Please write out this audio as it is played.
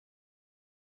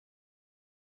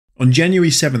On January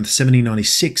 7,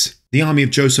 1796, the army of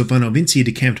Joseph von Alvinci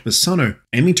decamped Bassano,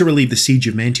 aiming to relieve the siege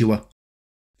of Mantua.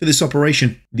 For this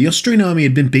operation, the Austrian army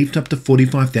had been beefed up to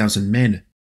 45,000 men.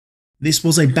 This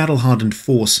was a battle-hardened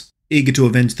force, eager to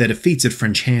avenge their defeats at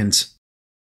French hands.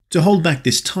 To hold back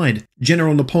this tide,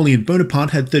 General Napoleon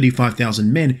Bonaparte had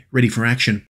 35,000 men ready for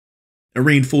action. A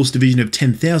reinforced division of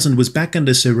 10,000 was back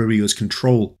under Serrurio's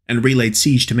control and relayed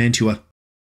siege to Mantua.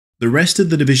 The rest of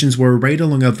the divisions were arrayed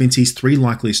along Alvinci's three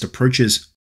likeliest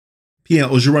approaches. Pierre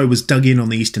Augereau was dug in on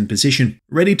the eastern position,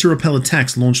 ready to repel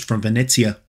attacks launched from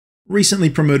Venezia. Recently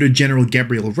promoted General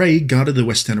Gabriel Rey guarded the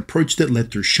western approach that led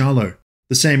through Charlot,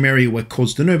 the same area where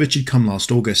Kozdanovic had come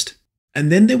last August.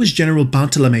 And then there was General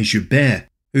Bartolomé Joubert,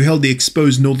 who held the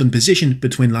exposed northern position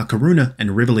between La Coruna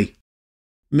and Rivoli.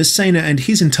 Massena and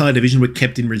his entire division were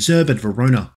kept in reserve at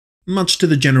Verona, much to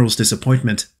the general's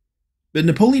disappointment. But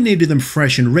Napoleon needed them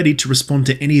fresh and ready to respond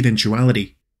to any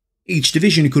eventuality. Each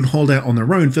division could hold out on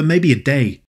their own for maybe a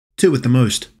day, 2 at the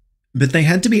most, but they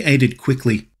had to be aided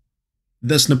quickly.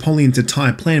 Thus Napoleon's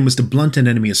entire plan was to blunt an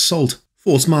enemy assault,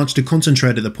 force march to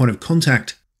concentrate at the point of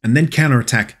contact, and then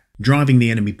counterattack, driving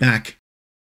the enemy back.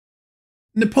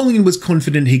 Napoleon was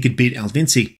confident he could beat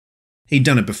Alvinci. He'd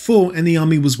done it before and the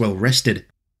army was well rested.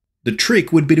 The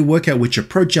trick would be to work out which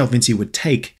approach Alvinci would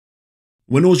take.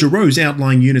 When Augereau's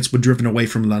outlying units were driven away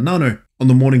from Lanano on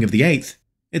the morning of the 8th,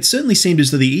 it certainly seemed as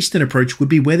though the eastern approach would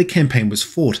be where the campaign was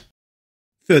fought.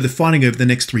 Further fighting over the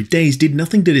next 3 days did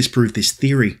nothing to disprove this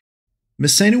theory.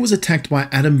 Massena was attacked by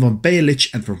Adam von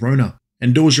Beyelich at Verona,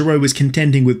 and Augereau was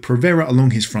contending with Provera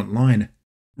along his front line.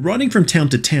 Riding from town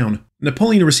to town,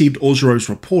 Napoleon received Augereau's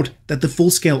report that the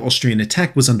full-scale Austrian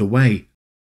attack was underway.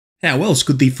 How else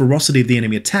could the ferocity of the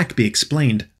enemy attack be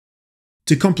explained?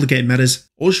 To complicate matters,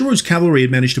 Augereau's cavalry had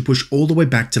managed to push all the way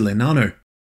back to Legnano.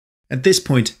 At this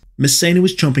point, Massena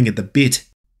was chomping at the bit,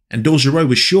 and Augereau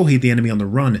was sure he had the enemy on the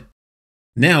run.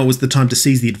 Now was the time to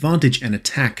seize the advantage and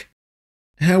attack.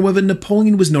 However,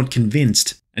 Napoleon was not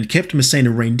convinced, and kept Massena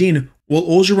reined in while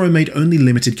Augereau made only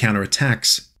limited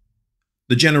counterattacks.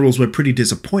 The generals were pretty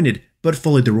disappointed, but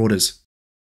followed their orders.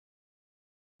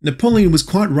 Napoleon was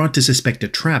quite right to suspect a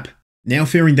trap, now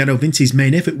fearing that Alvinci's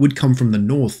main effort would come from the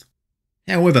north.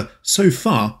 However, so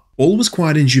far, all was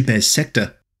quiet in Joubert's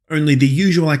sector, only the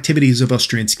usual activities of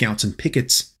Austrian scouts and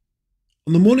pickets.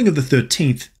 On the morning of the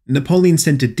 13th, Napoleon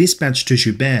sent a dispatch to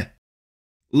Joubert.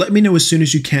 "Let me know as soon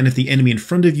as you can if the enemy in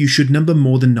front of you should number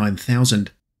more than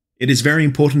 9,000. It is very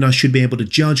important I should be able to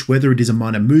judge whether it is a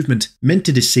minor movement meant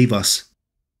to deceive us.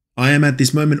 I am at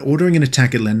this moment ordering an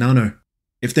attack at Legnano.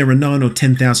 If there are 9 or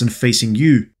 10,000 facing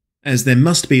you, as there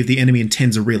must be if the enemy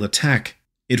intends a real attack,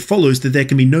 it follows that there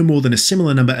can be no more than a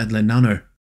similar number at Legnano."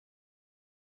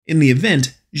 In the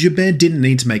event, Joubert didn't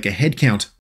need to make a head count.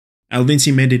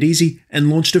 Alvinci made it easy and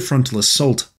launched a frontal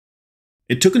assault.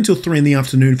 It took until 3 in the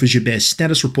afternoon for Joubert's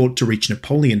status report to reach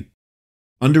Napoleon.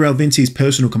 Under Alvinci's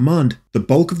personal command, the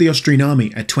bulk of the Austrian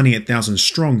army at 28,000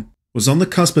 strong was on the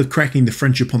cusp of cracking the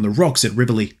French upon the rocks at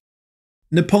Rivoli.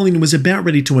 Napoleon was about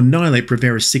ready to annihilate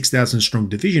Provera's 6,000 strong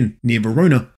division near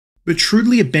Verona, but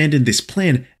shrewdly abandoned this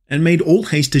plan and made all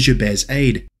haste to Joubert's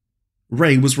aid.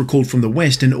 Rey was recalled from the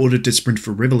west and ordered to sprint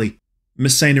for Rivoli.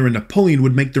 Massena and Napoleon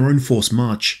would make their own forced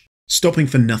march, stopping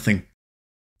for nothing.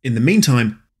 In the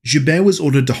meantime, Joubert was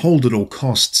ordered to hold at all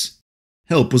costs.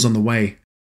 Help was on the way.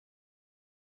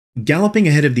 Galloping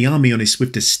ahead of the army on his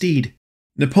swiftest steed,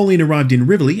 Napoleon arrived in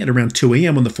Rivoli at around 2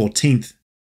 AM on the 14th.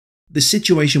 The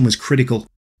situation was critical.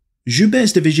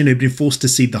 Joubert's division had been forced to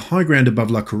cede the high ground above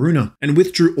La Coruna and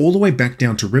withdrew all the way back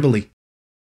down to Rivoli.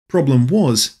 Problem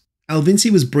was,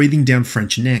 Alvinci was breathing down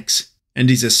French necks, and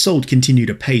his assault continued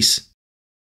apace.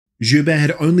 Joubert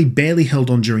had only barely held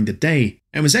on during the day,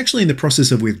 and was actually in the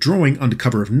process of withdrawing under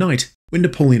cover of night when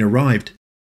Napoleon arrived.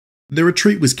 The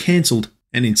retreat was cancelled,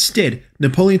 and instead,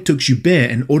 Napoleon took Joubert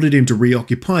and ordered him to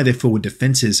reoccupy their forward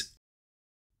defences.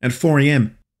 At 4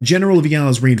 AM, General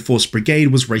Vial's reinforced brigade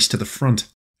was raced to the front,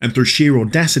 and through sheer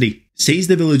audacity, seized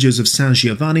the villages of San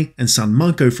Giovanni and San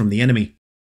Marco from the enemy.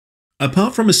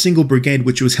 Apart from a single brigade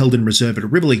which was held in reserve at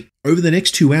Rivoli, over the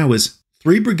next 2 hours,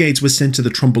 3 brigades were sent to the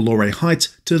Trombolore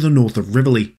Heights to the north of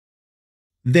Rivoli.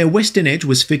 Their western edge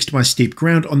was fixed by steep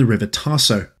ground on the river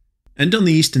Tasso, and on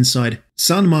the eastern side,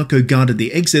 San Marco guarded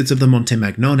the exits of the Monte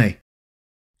Magnone.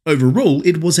 Overall,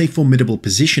 it was a formidable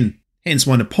position, hence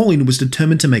why Napoleon was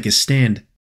determined to make a stand.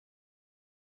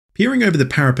 Peering over the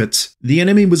parapets, the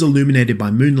enemy was illuminated by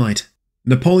moonlight.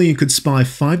 Napoleon could spy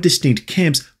 5 distinct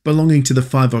camps belonging to the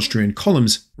 5 Austrian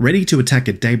columns, ready to attack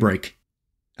at daybreak.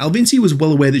 Alvinci was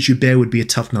well aware that Joubert would be a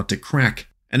tough nut to crack,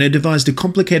 and had devised a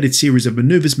complicated series of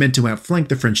maneuvers meant to outflank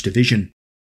the French division.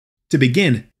 To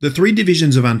begin, the three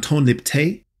divisions of Anton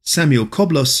Lipthay, Samuel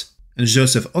Koblos, and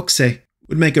Joseph Oxe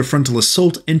would make a frontal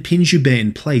assault and pin Joubert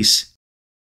in place.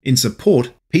 In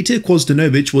support, Peter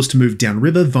Kwasdanovich was to move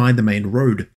downriver via the main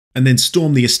road, and then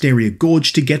storm the Esdaile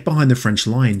Gorge to get behind the French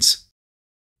lines.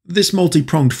 This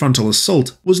multi-pronged frontal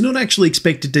assault was not actually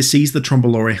expected to seize the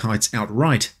Trombalore Heights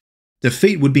outright.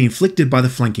 Defeat would be inflicted by the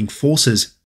flanking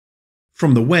forces.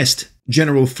 From the west,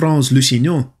 General Franz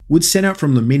Lusignan would set out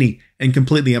from Lumini and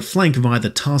completely outflank via the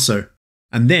Tarso,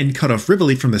 and then cut off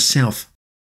Rivoli from the south.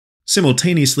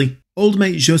 Simultaneously, old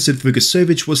mate Joseph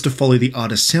Vukašović was to follow the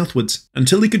Adda southwards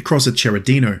until he could cross at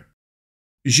Ceredino.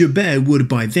 Joubert would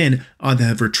by then either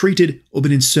have retreated or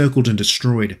been encircled and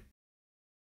destroyed.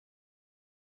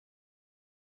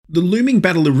 The looming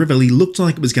Battle of Rivoli looked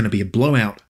like it was going to be a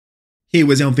blowout. Here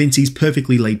was Alvinci's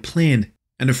perfectly laid plan,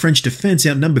 and a French defence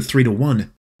outnumbered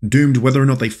 3-1, doomed whether or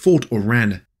not they fought or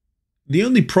ran. The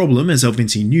only problem, as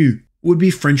Alvinci knew, would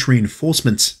be French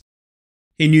reinforcements.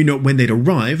 He knew not when they'd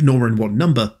arrive, nor in what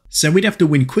number, so we'd have to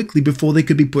win quickly before they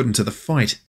could be put into the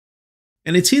fight.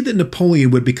 And it's here that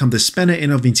Napoleon would become the spanner in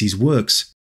Alvinci's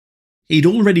works. He'd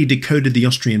already decoded the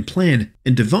Austrian plan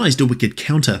and devised a wicked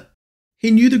counter.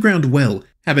 He knew the ground well,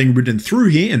 having ridden through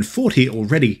here and fought here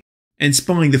already, and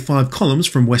spying the 5 columns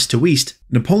from west to east,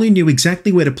 Napoleon knew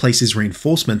exactly where to place his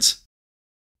reinforcements.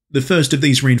 The first of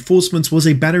these reinforcements was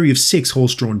a battery of 6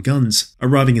 horse-drawn guns,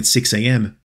 arriving at 6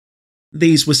 AM.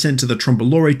 These were sent to the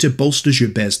Trombalore to bolster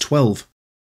Joubert's 12.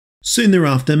 Soon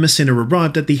thereafter, Massena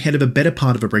arrived at the head of a better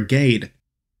part of a brigade.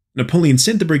 Napoleon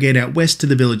sent the brigade out west to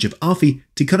the village of Arfi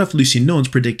to cut off Lusignan's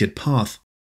predicted path.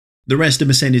 The rest of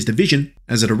Massena's division,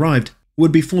 as it arrived,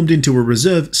 would be formed into a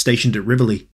reserve stationed at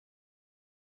Rivoli.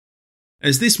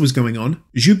 As this was going on,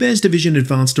 Joubert's division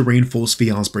advanced to reinforce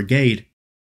Vial's brigade.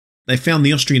 They found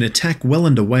the Austrian attack well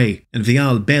underway, and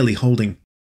Vial barely holding.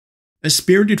 A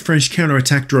spirited French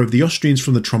counterattack drove the Austrians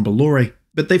from the Trombalore,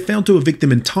 but they failed to evict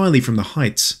them entirely from the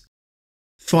heights.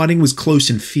 Fighting was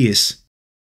close and fierce.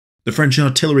 The French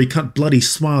artillery cut bloody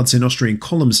swaths in Austrian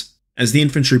columns, as the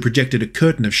infantry projected a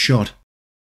curtain of shot.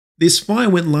 This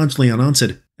fire went largely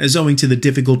unanswered, as owing to the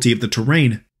difficulty of the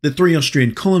terrain, the 3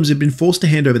 Austrian columns had been forced to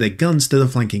hand over their guns to the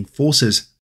flanking forces.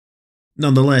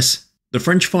 Nonetheless, the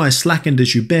French fire slackened as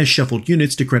Joubert shuffled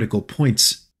units to critical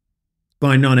points.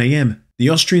 By 9 AM, the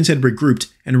Austrians had regrouped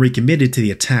and recommitted to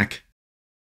the attack.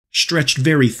 Stretched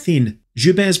very thin,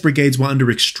 Joubert's brigades were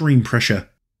under extreme pressure.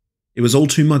 It was all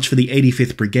too much for the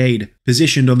 85th Brigade,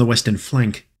 positioned on the western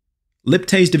flank.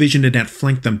 Lipthay's division had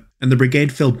outflanked them, and the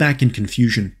brigade fell back in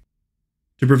confusion.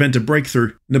 To prevent a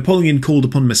breakthrough, Napoleon called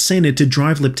upon Massena to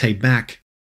drive Lipthay back.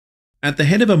 At the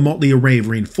head of a motley array of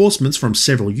reinforcements from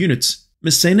several units,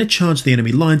 Massena charged the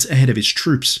enemy lines ahead of his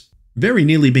troops, very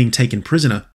nearly being taken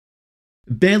prisoner.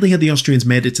 Barely had the Austrians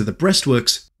made it to the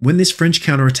breastworks when this French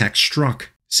counterattack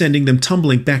struck, sending them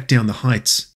tumbling back down the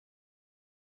heights.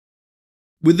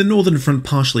 With the northern front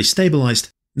partially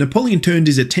stabilised, Napoleon turned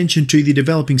his attention to the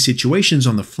developing situations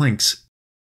on the flanks.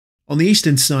 On the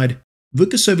eastern side,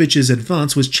 Vukašović's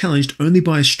advance was challenged only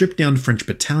by a stripped-down French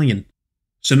battalion,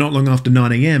 so not long after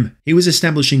 9 AM, he was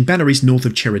establishing batteries north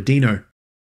of Ceredino.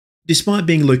 Despite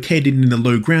being located in the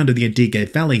low ground of the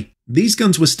Esdaile Valley, these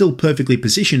guns were still perfectly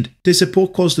positioned to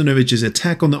support Kwasdanović's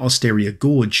attack on the Esdaile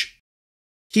Gorge.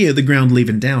 Here the ground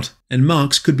leavened out, and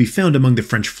marks could be found among the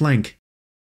French flank.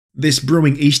 This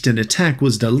brewing eastern attack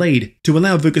was delayed to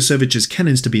allow Vukašović's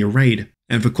cannons to be arrayed,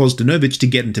 and for Kwasdanović to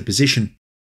get into position.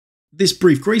 This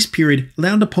brief grace period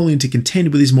allowed Napoleon to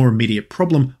contend with his more immediate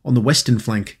problem on the western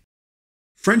flank.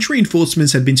 French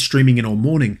reinforcements had been streaming in all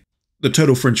morning. The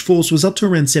total French force was up to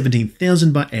around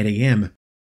 17,000 by 8 AM.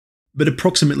 But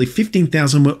approximately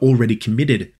 15,000 were already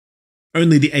committed.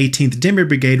 Only the 18th Demi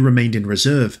Brigade remained in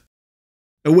reserve.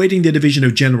 Awaiting the division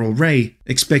of General Ray,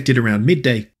 expected around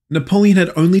midday, Napoleon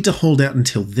had only to hold out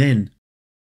until then.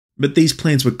 But these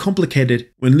plans were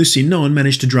complicated when Lusignan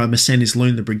managed to drive Massena's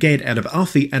Lonely Brigade out of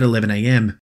Arfi at 11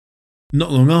 AM.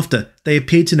 Not long after, they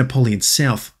appeared to Napoleon's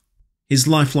south. His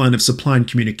lifeline of supply and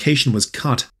communication was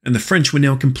cut, and the French were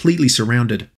now completely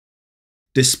surrounded.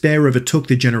 Despair overtook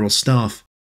the general staff.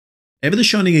 Ever the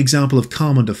shining example of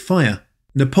calm under fire,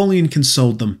 Napoleon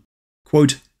consoled them.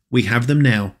 Quote, "We have them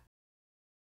now."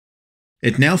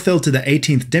 It now fell to the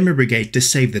 18th Demi Brigade to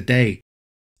save the day.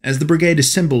 As the brigade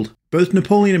assembled, both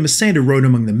Napoleon and Massena rode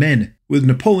among the men, with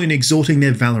Napoleon exhorting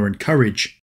their valour and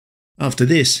courage. After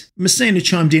this, Massena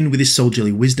chimed in with his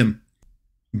soldierly wisdom.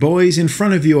 "Boys, in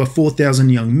front of you are 4,000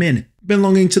 young men,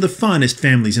 belonging to the finest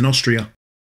families in Austria.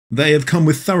 They have come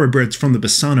with thoroughbreds from the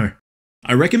Bassano.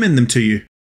 I recommend them to you.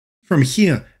 From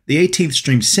here, the 18th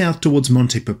streams south towards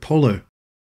Monte Popolo.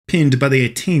 Pinned by the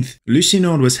 18th,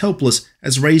 Lusignan was helpless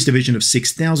as Ray's division of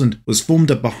 6,000 was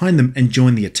formed up behind them and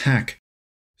joined the attack.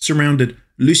 Surrounded,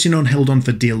 Lusignan held on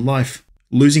for dear life,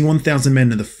 losing 1,000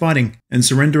 men in the fighting and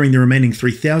surrendering the remaining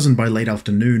 3,000 by late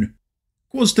afternoon.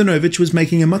 Quosdanovich was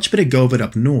making a much better go of it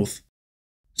up north.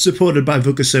 Supported by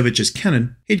Vukasovich's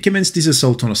cannon, he'd commenced his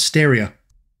assault on Osteria.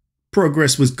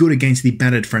 Progress was good against the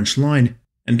battered French line,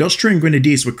 and Austrian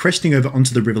grenadiers were cresting over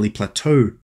onto the Rivoli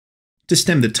plateau. To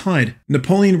stem the tide,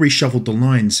 Napoleon reshuffled the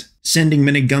lines, sending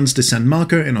many guns to San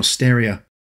Marco and Osteria.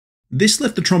 This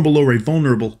left the Trombolore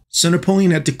vulnerable, so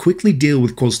Napoleon had to quickly deal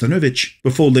with Quosdanovich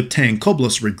before Lipton and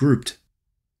Koblos regrouped.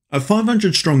 A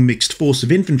 500-strong mixed force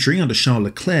of infantry under Charles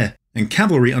Leclerc and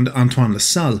cavalry under Antoine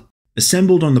Lassalle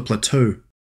assembled on the plateau.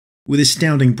 With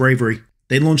astounding bravery,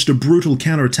 they launched a brutal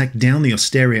counterattack down the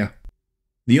Osteria.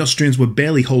 The Austrians were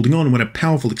barely holding on when a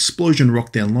powerful explosion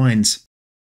rocked their lines.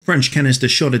 French canister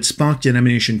shot had sparked an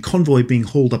ammunition convoy being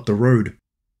hauled up the road.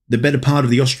 The better part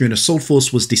of the Austrian assault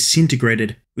force was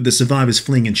disintegrated, with the survivors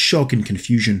fleeing in shock and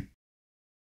confusion.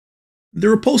 The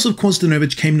repulse of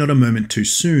Quosdanovich came not a moment too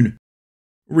soon.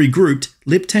 Regrouped,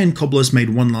 Lipton and Koblos made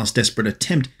one last desperate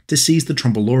attempt to seize the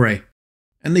Trombolore,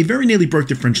 and they very nearly broke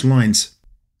the French lines.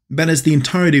 But as the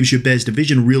entirety of Gilbert's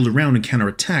division reeled around and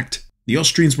counterattacked, the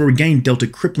Austrians were again dealt a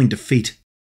crippling defeat.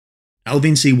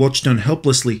 Alvinci watched on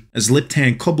helplessly as Lipton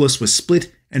and Koblos were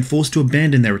split and forced to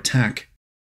abandon their attack.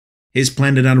 His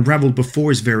plan had unravelled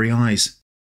before his very eyes.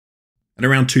 At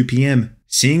around 2 p.m,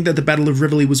 seeing that the Battle of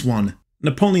Rivoli was won,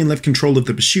 Napoleon left control of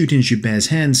the pursuit in Gilbert's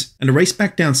hands and raced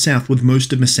back down south with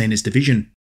most of Massena's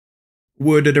division.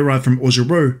 Word had arrived from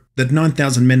Augereau that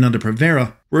 9,000 men under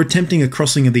Prevera were attempting a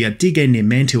crossing of the Adige near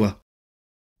Mantua.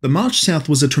 The march south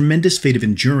was a tremendous feat of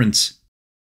endurance.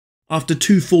 After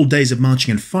 2 full days of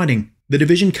marching and fighting, the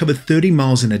division covered 30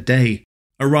 miles in a day,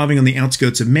 arriving on the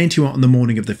outskirts of Mantua on the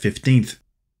morning of the 15th.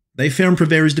 They found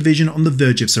Prevera's division on the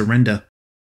verge of surrender.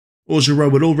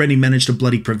 Augereau had already managed to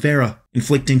bloody Prevera,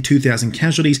 inflicting 2,000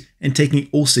 casualties and taking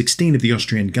all 16 of the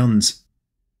Austrian guns.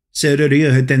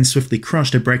 Serrurier had then swiftly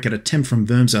crushed a breakout attempt from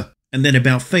Wurmser, and then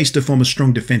about-faced to form a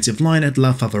strong defensive line at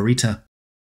La Favorita.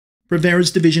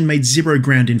 Prevera's division made 0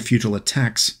 ground in futile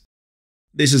attacks.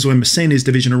 This is when Massena's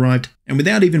division arrived, and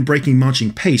without even breaking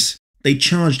marching pace, they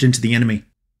charged into the enemy.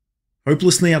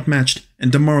 Hopelessly outmatched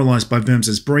and demoralised by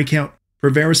Wurmser's breakout,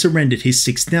 Prevera surrendered his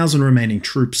 6,000 remaining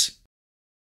troops.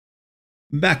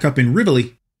 Back up in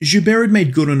Rivoli, Joubert had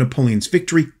made good on Napoleon's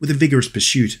victory with a vigorous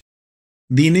pursuit.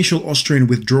 The initial Austrian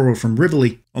withdrawal from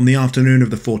Rivoli on the afternoon of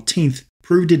the 14th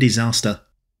proved a disaster.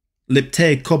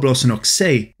 Lipton, Koblos and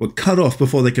Auxerre were cut off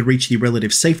before they could reach the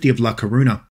relative safety of La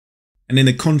Coruna, and in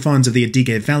the confines of the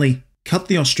Adige Valley, cut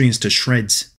the Austrians to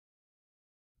shreds.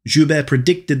 Joubert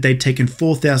predicted they'd taken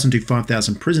 4,000 to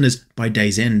 5,000 prisoners by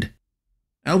day's end.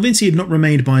 Alvinci had not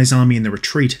remained by his army in the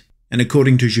retreat, and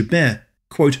according to Joubert,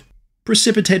 quote,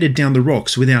 precipitated down the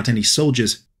rocks without any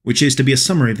soldiers, which is to be a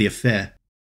summary of the affair.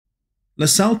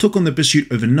 Lassalle took on the pursuit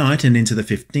overnight and into the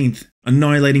 15th,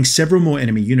 annihilating several more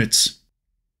enemy units.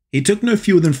 He took no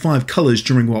fewer than 5 colours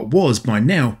during what was, by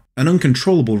now, an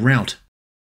uncontrollable rout.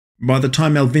 By the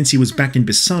time Alvinci was back in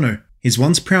Bissano, his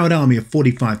once proud army of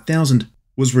 45,000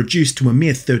 was reduced to a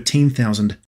mere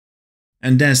 13,000.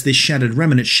 And as this shattered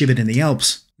remnant shivered in the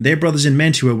Alps, their brothers in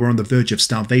Mantua were on the verge of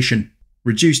starvation,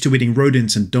 reduced to eating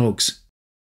rodents and dogs.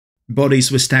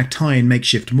 Bodies were stacked high in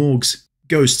makeshift morgues,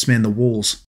 ghosts manned the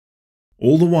walls.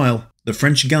 All the while, the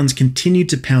French guns continued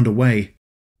to pound away.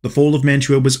 The fall of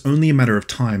Mantua was only a matter of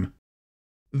time.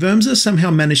 Wurmser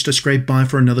somehow managed to scrape by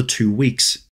for another 2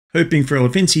 weeks, hoping for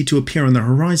Alvinci to appear on the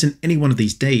horizon any one of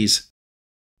these days.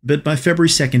 But by February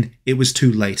 2nd, it was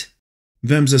too late.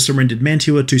 Wurmser surrendered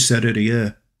Mantua to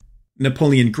Serrurier.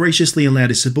 Napoleon graciously allowed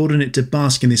his subordinate to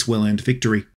bask in this well-earned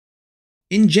victory.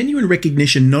 In genuine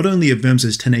recognition not only of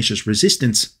Wurmser's tenacious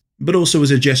resistance, but also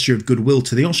as a gesture of goodwill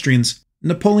to the Austrians,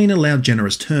 Napoleon allowed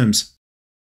generous terms.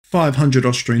 500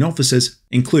 Austrian officers,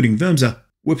 including Wurmser,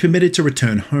 were permitted to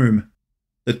return home.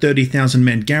 The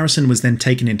 30,000-man garrison was then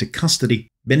taken into custody,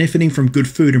 benefiting from good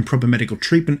food and proper medical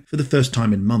treatment for the first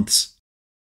time in months.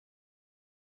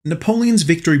 Napoleon's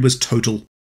victory was total.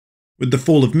 With the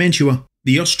fall of Mantua,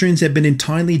 the Austrians had been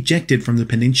entirely ejected from the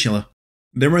peninsula.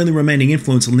 Their only remaining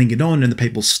influence lingered on in the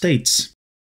Papal States.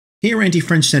 Here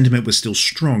anti-French sentiment was still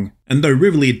strong, and though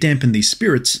Rivoli had dampened these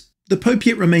spirits, the Pope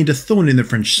yet remained a thorn in the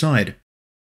French side.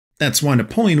 That's why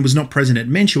Napoleon was not present at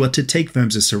Mantua to take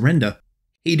Wurmser's surrender.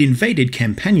 He'd invaded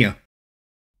Campania.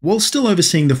 While still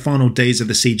overseeing the final days of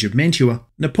the siege of Mantua,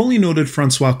 Napoleon ordered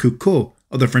François Coucou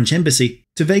of the French embassy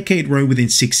to vacate Rome within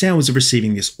 6 hours of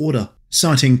receiving this order,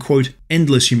 citing, quote,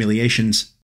 endless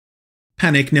humiliations.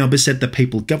 Panic now beset the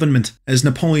papal government as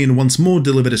Napoleon once more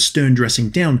delivered a stern dressing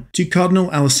down to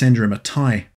Cardinal Alessandro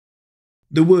Mattei.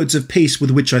 The words of peace with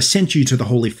which I sent you to the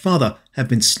Holy Father have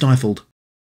been stifled.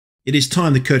 It is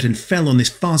time the curtain fell on this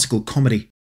farcical comedy.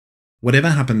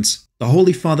 Whatever happens, the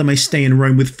Holy Father may stay in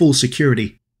Rome with full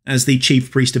security. As the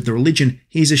chief priest of the religion,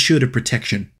 he is assured of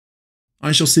protection.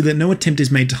 I shall see that no attempt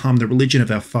is made to harm the religion of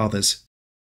our fathers.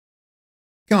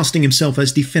 Casting himself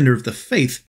as defender of the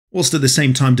faith, whilst at the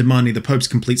same time demanding the Pope's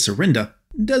complete surrender,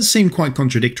 does seem quite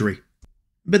contradictory.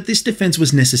 But this defence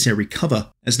was necessary cover,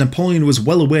 as Napoleon was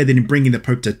well aware that in bringing the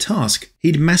Pope to task,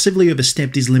 he'd massively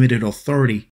overstepped his limited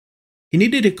authority. He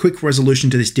needed a quick resolution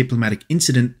to this diplomatic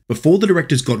incident before the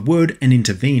directors got word and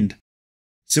intervened.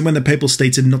 So when the Papal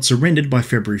States had not surrendered by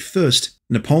February 1st,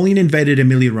 Napoleon invaded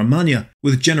Emilia-Romagna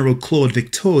with General Claude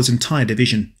Victor's entire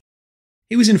division.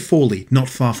 He was in Forli, not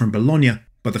far from Bologna,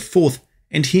 by the 4th,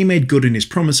 and he made good on his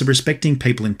promise of respecting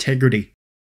papal integrity.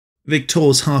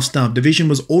 Victor's half-starved division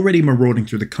was already marauding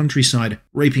through the countryside,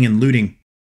 raping and looting.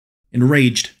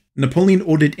 Enraged, Napoleon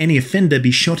ordered any offender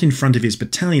be shot in front of his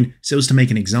battalion so as to make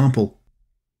an example.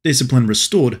 Discipline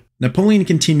restored, Napoleon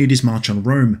continued his march on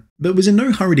Rome, but was in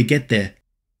no hurry to get there.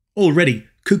 Already,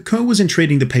 Coucou was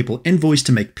entreating the papal envoys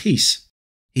to make peace.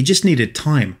 He just needed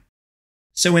time.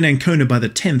 So in Ancona by the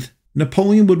 10th,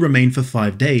 Napoleon would remain for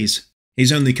 5 days,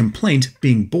 his only complaint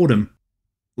being boredom.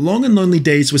 Long and lonely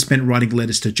days were spent writing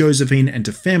letters to Josephine and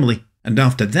to family, and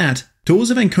after that,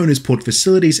 tours of Ancona's port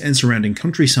facilities and surrounding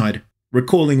countryside,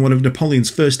 recalling one of Napoleon's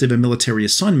first ever military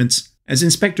assignments as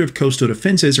Inspector of Coastal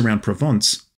Defences around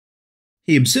Provence.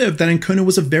 He observed that Ancona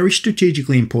was a very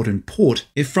strategically important port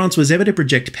if France was ever to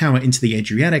project power into the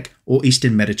Adriatic or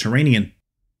Eastern Mediterranean.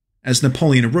 As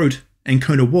Napoleon wrote,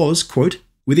 Ancona was, quote,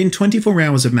 within 24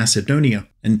 hours of Macedonia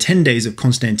and 10 days of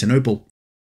Constantinople.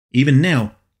 Even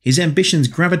now, his ambitions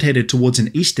gravitated towards an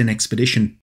eastern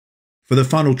expedition. For the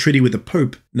final treaty with the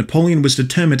Pope, Napoleon was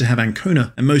determined to have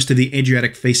Ancona and most of the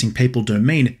Adriatic-facing papal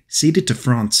domain ceded to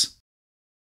France.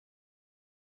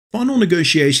 Final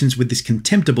negotiations with this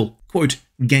contemptible, quote,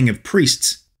 gang of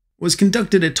priests was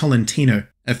conducted at Tolentino,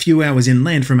 a few hours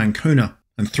inland from Ancona,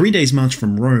 and 3 days' march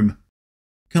from Rome.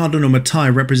 Cardinal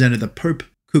Mattei represented the Pope,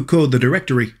 Coucou the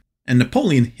Directory, and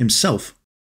Napoleon himself.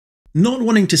 Not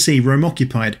wanting to see Rome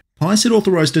occupied, Pius had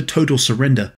authorised a total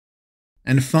surrender.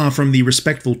 And far from the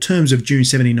respectful terms of June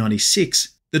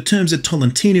 1796, the terms at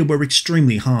Tolentino were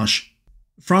extremely harsh.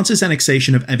 France's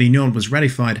annexation of Avignon was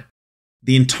ratified.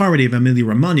 The entirety of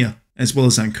Emilia-Romagna, as well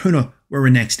as Ancona, were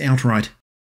annexed outright.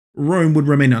 Rome would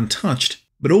remain untouched,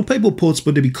 but all papal ports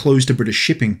were to be closed to British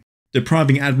shipping,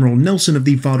 depriving Admiral Nelson of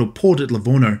the vital port at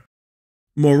Livorno.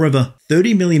 Moreover,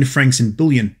 30 million francs in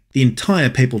bullion, the entire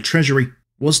papal treasury,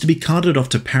 was to be carted off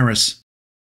to Paris.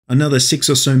 Another 6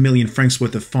 or so million francs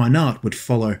worth of fine art would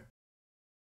follow.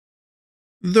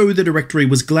 Though the Directory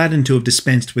was gladdened to have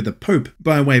dispensed with the Pope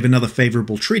by way of another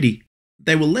favourable treaty,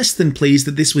 they were less than pleased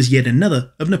that this was yet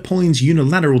another of Napoleon's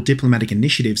unilateral diplomatic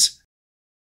initiatives.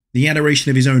 The adoration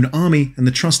of his own army and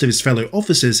the trust of his fellow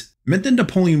officers meant that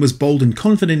Napoleon was bold and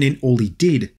confident in all he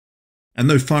did. And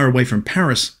though far away from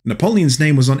Paris, Napoleon's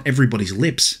name was on everybody's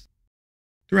lips.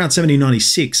 Throughout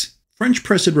 1796, French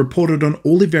press had reported on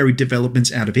all the varied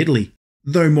developments out of Italy,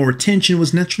 though more attention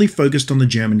was naturally focused on the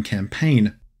German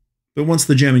campaign. But once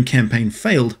the German campaign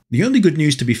failed, the only good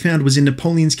news to be found was in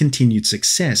Napoleon's continued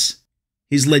success.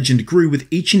 His legend grew with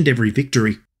each and every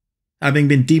victory. Having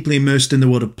been deeply immersed in the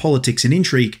world of politics and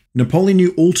intrigue, Napoleon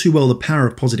knew all too well the power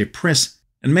of positive press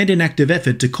and made an active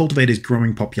effort to cultivate his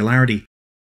growing popularity.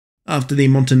 After the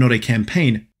Montenotte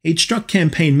campaign, he'd struck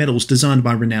campaign medals designed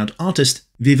by renowned artist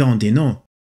Vivant Denon,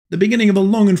 the beginning of a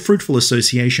long and fruitful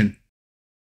association.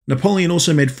 Napoleon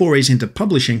also made forays into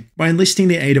publishing by enlisting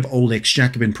the aid of old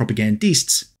ex-Jacobin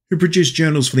propagandists who produced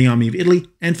journals for the Army of Italy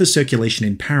and for circulation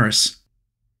in Paris.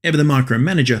 Ever the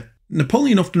micromanager,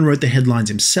 Napoleon often wrote the headlines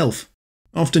himself,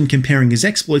 often comparing his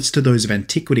exploits to those of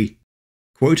antiquity.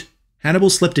 Quote, Hannibal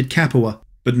slept at Capua,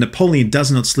 but Napoleon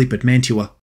does not sleep at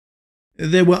Mantua.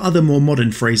 There were other more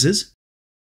modern phrases.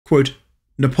 Quote,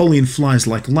 Napoleon flies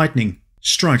like lightning,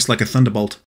 strikes like a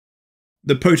thunderbolt.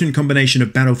 The potent combination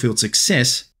of battlefield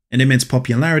success and immense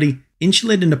popularity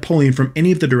insulated Napoleon from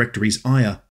any of the Directory's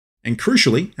ire. And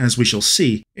crucially, as we shall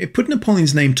see, it put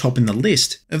Napoleon's name top in the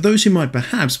list of those who might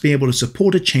perhaps be able to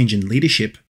support a change in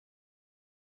leadership.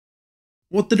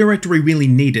 What the Directory really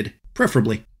needed,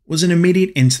 preferably, was an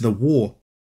immediate end to the war.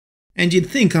 And you'd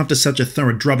think after such a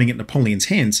thorough drubbing at Napoleon's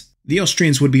hands, the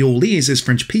Austrians would be all ears as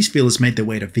French peace feelers made their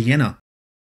way to Vienna.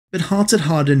 But hearts had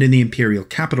hardened in the imperial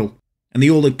capital, and the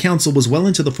Orlog Council was well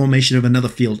into the formation of another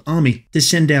field army to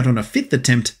send out on a fifth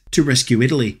attempt to rescue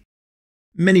Italy.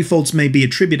 Many faults may be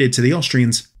attributed to the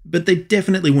Austrians, but they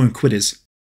definitely weren't quitters.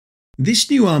 This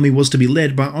new army was to be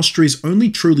led by Austria's only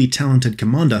truly talented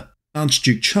commander,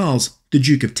 Archduke Charles, the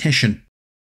Duke of Teschen.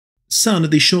 Son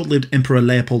of the short-lived Emperor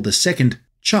Leopold II,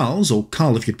 Charles, or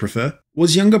Karl if you'd prefer,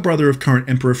 was younger brother of current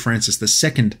Emperor Francis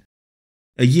II.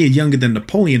 A year younger than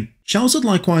Napoleon, Charles had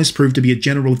likewise proved to be a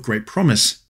general of great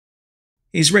promise.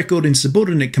 His record in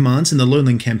subordinate commands in the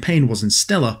Lowland campaign wasn't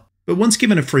stellar, but once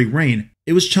given a free rein,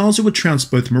 it was Charles who would trounce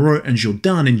both Moreau and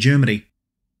Jourdan in Germany.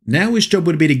 Now his job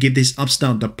would be to give this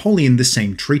upstart Napoleon the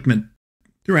same treatment.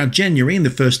 Throughout January and the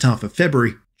first half of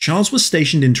February, Charles was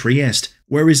stationed in Trieste,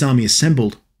 where his army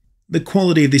assembled. The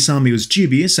quality of this army was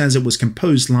dubious, as it was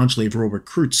composed largely of raw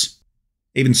recruits.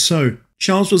 Even so,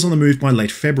 Charles was on the move by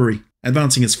late February,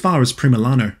 advancing as far as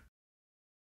Primilano.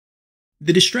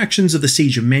 The distractions of the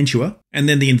siege of Mantua, and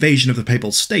then the invasion of the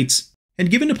Papal States, had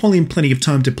given Napoleon plenty of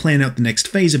time to plan out the next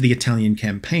phase of the Italian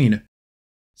campaign.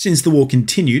 Since the war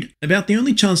continued, about the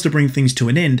only chance to bring things to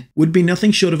an end would be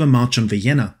nothing short of a march on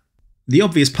Vienna. The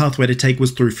obvious pathway to take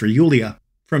was through Friulia,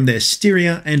 from there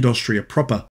Styria and Austria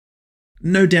proper.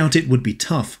 No doubt it would be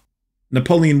tough.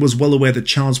 Napoleon was well aware that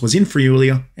Charles was in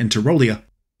Friulia and Tyrolia,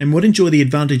 and would enjoy the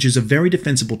advantages of very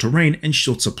defensible terrain and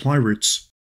short supply routes.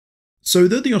 So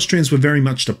though the Austrians were very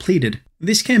much depleted,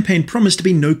 this campaign promised to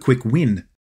be no quick win.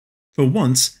 For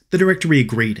once, the Directory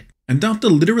agreed, and after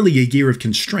literally a year of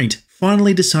constraint,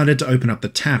 finally decided to open up the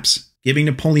taps, giving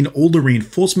Napoleon all the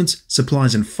reinforcements,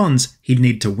 supplies and funds he'd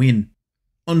need to win.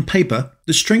 On paper,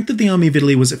 the strength of the Army of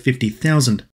Italy was at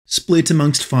 50,000, split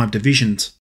amongst 5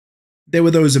 divisions. There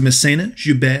were those of Massena,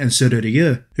 Joubert and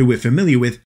Serrurier, who we're familiar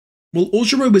with, while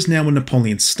Augereau was now on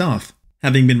Napoleon's staff,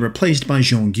 having been replaced by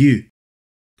Jean Gueux.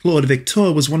 Claude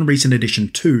Victor was one recent addition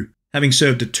too, having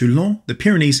served at Toulon, the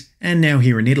Pyrenees, and now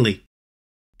here in Italy.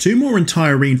 2 more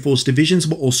entire reinforced divisions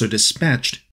were also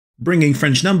dispatched, bringing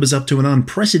French numbers up to an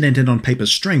unprecedented on paper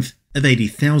strength of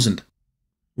 80,000.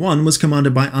 One was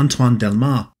commanded by Antoine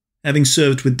Delmar, having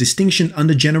served with distinction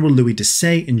under General Louis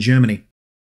Desaix in Germany.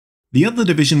 The other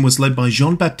division was led by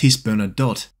Jean-Baptiste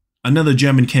Bernadotte, another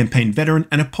German campaign veteran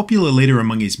and a popular leader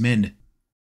among his men.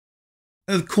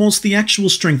 Of course, the actual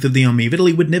strength of the Army of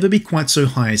Italy would never be quite so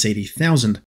high as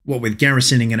 80,000, what with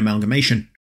garrisoning and amalgamation.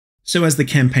 So as the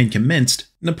campaign commenced,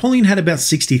 Napoleon had about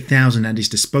 60,000 at his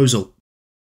disposal.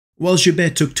 While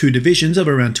Joubert took 2 divisions of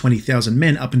around 20,000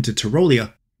 men up into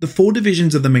Tyrolia, the 4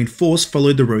 divisions of the main force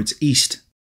followed the roads east.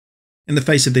 In the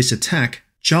face of this attack,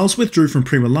 Charles withdrew from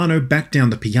Primilano back down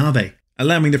the Piave,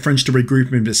 allowing the French to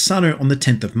regroup in Bassano on the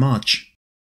 10th of March.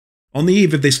 On the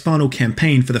eve of this final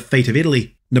campaign for the fate of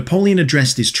Italy, Napoleon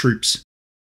addressed his troops.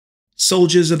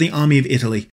 Soldiers of the Army of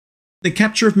Italy, the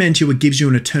capture of Mantua gives you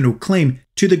an eternal claim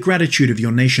to the gratitude of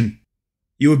your nation.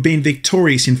 You have been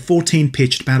victorious in 14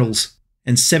 pitched battles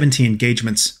and 70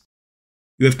 engagements.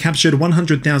 You have captured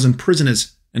 100,000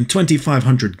 prisoners and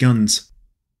 2,500 guns.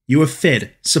 You have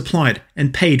fed, supplied,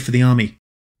 and paid for the army.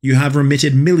 You have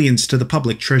remitted millions to the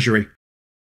public treasury.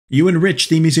 You enriched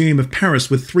the Museum of Paris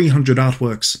with 300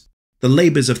 artworks, the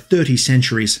labours of 30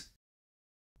 centuries.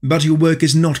 But your work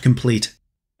is not complete.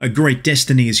 A great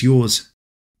destiny is yours.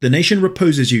 The nation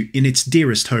reposes you in its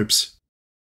dearest hopes.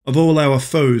 Of all our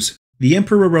foes, the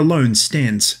Emperor alone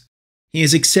stands. He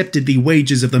has accepted the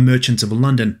wages of the merchants of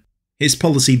London, his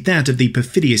policy that of the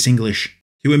perfidious English,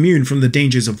 who, immune from the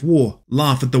dangers of war,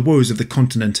 laugh at the woes of the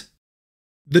continent.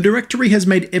 The Directory has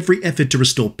made every effort to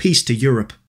restore peace to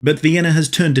Europe, but Vienna has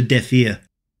turned a deaf ear.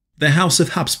 The House of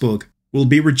Habsburg will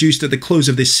be reduced at the close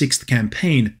of this 6th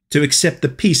campaign to accept the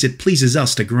peace it pleases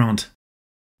us to grant.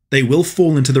 They will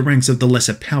fall into the ranks of the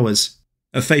lesser powers,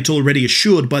 a fate already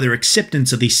assured by their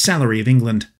acceptance of the salary of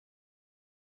England.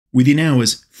 Within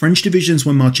hours, French divisions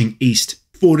were marching east,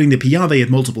 fording the Piave at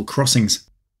multiple crossings.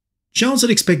 Charles had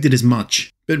expected as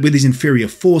much, but with his inferior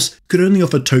force could only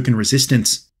offer token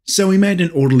resistance, so he made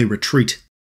an orderly retreat.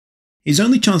 His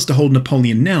only chance to hold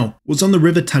Napoleon now was on the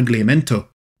river Tagliamento,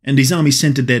 and his army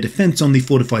centered their defense on the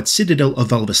fortified citadel of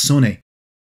Valvassone.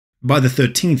 By the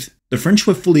 13th, the French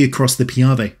were fully across the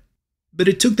Piave, but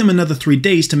it took them another 3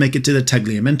 days to make it to the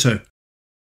Tagliamento.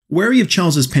 Wary of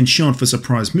Charles's penchant for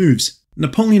surprise moves,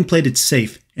 Napoleon played it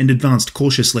safe and advanced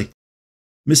cautiously.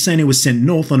 Massena was sent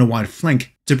north on a wide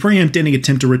flank to preempt any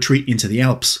attempt to retreat into the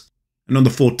Alps, and on the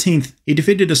 14th he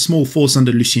defeated a small force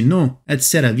under Lusignan at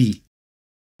Serraville.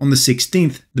 On the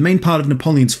 16th, the main part of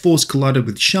Napoleon's force collided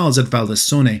with Charles at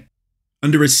Valvassone.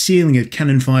 Under a ceiling of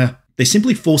cannon fire, they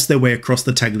simply forced their way across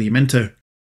the Tagliamento.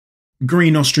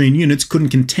 Green Austrian units couldn't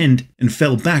contend and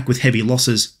fell back with heavy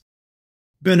losses.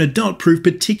 Bernadotte proved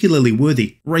particularly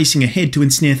worthy, racing ahead to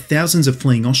ensnare thousands of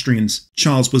fleeing Austrians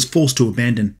Charles was forced to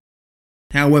abandon.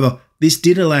 However, This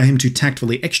did allow him to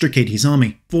tactfully extricate his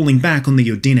army, falling back on the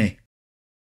Udine.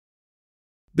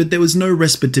 But there was no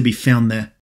respite to be found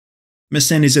there.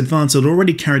 Massena's advance had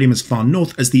already carried him as far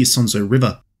north as the Isonzo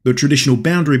River, the traditional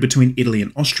boundary between Italy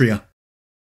and Austria.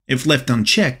 If left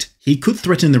unchecked, he could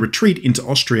threaten the retreat into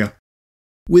Austria.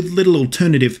 With little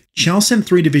alternative, Charles sent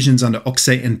 3 divisions under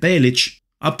Oxay and Baelich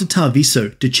up to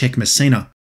Tarviso to check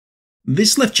Massena.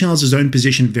 This left Charles's own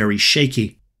position very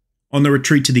shaky. On the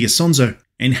retreat to the Isonzo,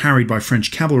 and harried by French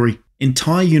cavalry,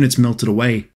 entire units melted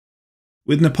away.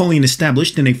 With Napoleon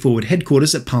established in a forward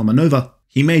headquarters at Palmanova,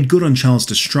 he made good on Charles'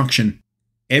 destruction.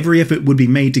 Every effort would be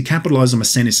made to capitalise on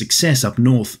Massena's success up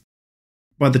north.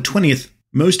 By the 20th,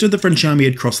 most of the French army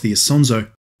had crossed the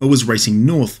Isonzo, or was racing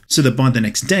north, so that by the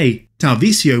next day,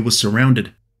 Tarvisio was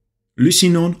surrounded.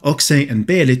 Lusignan, Oxay and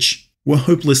Baelich were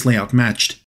hopelessly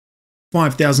outmatched.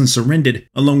 5,000 surrendered,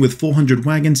 along with 400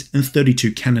 wagons and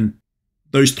 32 cannon.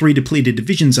 Those 3 depleted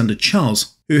divisions under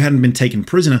Charles, who hadn't been taken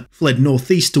prisoner, fled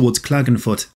northeast towards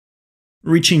Klagenfurt.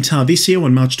 Reaching Tarvisio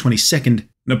on March 22nd,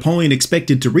 Napoleon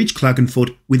expected to reach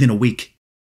Klagenfurt within a week.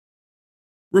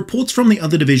 Reports from the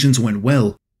other divisions went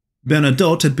well.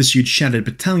 Bernadotte had pursued shattered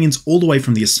battalions all the way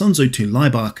from the Isonzo to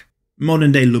Laibach,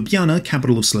 modern-day Ljubljana,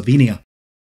 capital of Slovenia.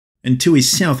 And to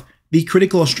his south, the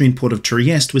critical Austrian port of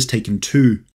Trieste was taken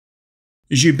too.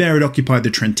 Joubert had occupied the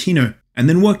Trentino, and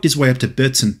then worked his way up to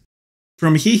Bautzen.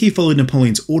 From here he followed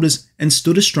Napoleon's orders and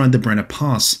stood astride the Brenner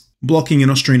Pass, blocking an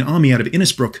Austrian army out of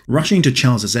Innsbruck rushing to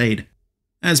Charles's aid.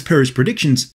 As per his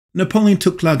predictions, Napoleon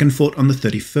took Klagenfurt on the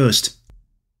 31st.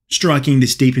 Striking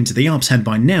this deep into the Alps had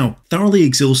by now thoroughly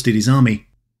exhausted his army.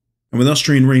 And with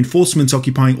Austrian reinforcements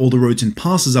occupying all the roads and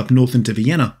passes up north into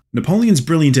Vienna, Napoleon's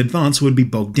brilliant advance would be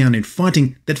bogged down in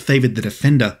fighting that favoured the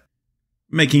defender.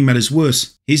 Making matters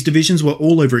worse, his divisions were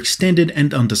all overextended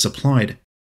and undersupplied.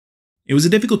 It was a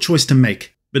difficult choice to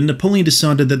make, but Napoleon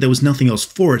decided that there was nothing else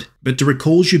for it but to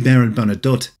recall Joubert and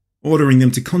Bernadotte, ordering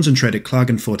them to concentrate at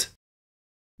Klagenfurt.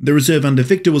 The reserve under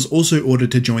Victor was also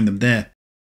ordered to join them there.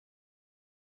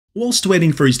 Whilst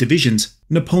waiting for his divisions,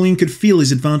 Napoleon could feel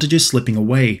his advantages slipping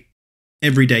away.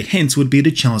 Every day hence would be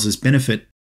to Charles's benefit.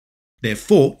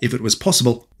 Therefore, if it was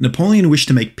possible, Napoleon wished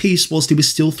to make peace whilst he was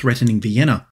still threatening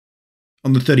Vienna.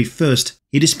 On the 31st,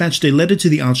 he dispatched a letter to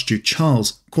the Archduke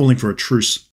Charles, calling for a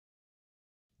truce.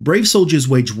 Brave soldiers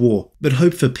wage war, but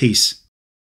hope for peace.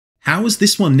 How has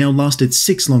this one now lasted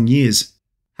 6 long years?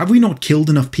 Have we not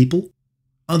killed enough people?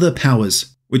 Other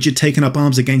powers, which had taken up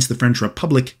arms against the French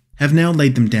Republic, have now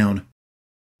laid them down.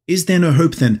 Is there no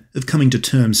hope, then, of coming to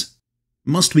terms?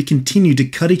 Must we continue to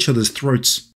cut each other's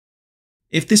throats?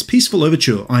 If this peaceful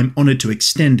overture I am honoured to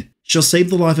extend shall save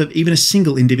the life of even a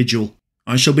single individual,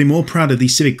 I shall be more proud of the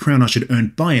civic crown I should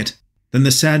earn by it than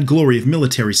the sad glory of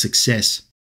military success.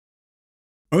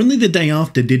 Only the day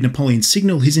after did Napoleon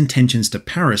signal his intentions to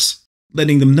Paris,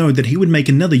 letting them know that he would make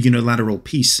another unilateral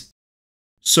peace.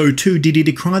 So too did he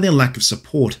decry their lack of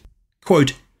support.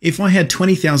 Quote, "If I had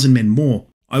 20,000 men more,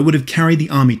 I would have carried the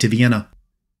army to Vienna."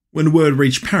 When word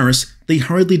reached Paris, they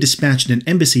hurriedly dispatched an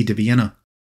embassy to Vienna.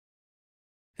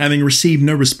 Having received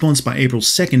no response by April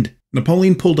 2nd,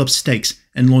 Napoleon pulled up stakes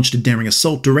and launched a daring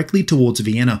assault directly towards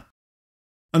Vienna.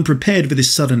 Unprepared for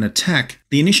this sudden attack,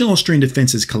 the initial Austrian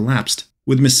defences collapsed,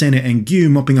 with Massena and Gueux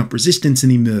mopping up resistance in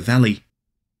the Mur Valley.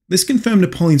 This confirmed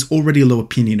Napoleon's already low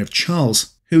opinion of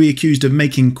Charles, who he accused of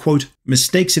making, quote,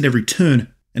 "mistakes at every turn,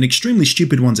 and extremely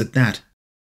stupid ones at that."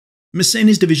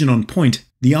 Massena's division on point,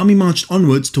 the army marched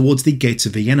onwards towards the gates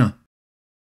of Vienna.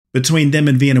 Between them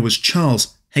and Vienna was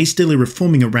Charles, hastily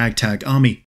reforming a ragtag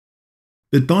army.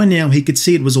 But by now he could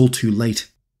see it was all too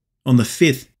late. On the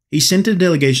 5th, he sent a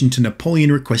delegation to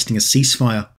Napoleon requesting a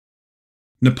ceasefire.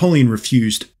 Napoleon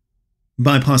refused.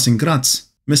 Bypassing Graz,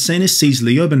 Massena seized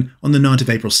Leoben on the night of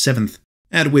April 7th,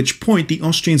 at which point the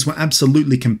Austrians were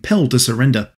absolutely compelled to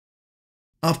surrender.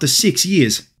 After 6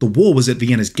 years, the war was at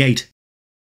Vienna's gate.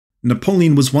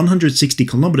 Napoleon was 160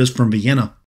 kilometers from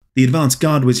Vienna. The advance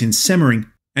guard was in Semmering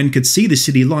and could see the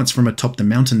city lights from atop the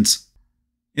mountains.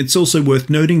 It's also worth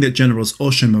noting that Generals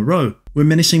Hoche and Moreau were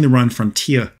menacing the Rhine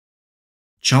frontier.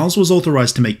 Charles was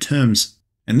authorized to make terms,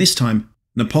 and this time,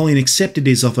 Napoleon accepted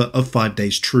his offer of 5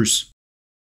 days' truce.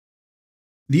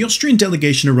 The Austrian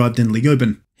delegation arrived in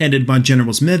Leoben, headed by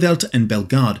Generals Merveldt and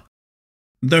Bellegarde.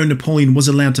 Though Napoleon was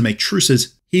allowed to make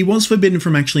truces, he was forbidden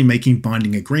from actually making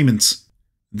binding agreements.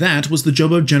 That was the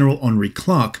job of General Henri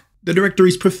Clark, the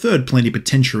Directory's preferred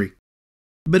plenipotentiary.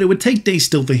 But it would take days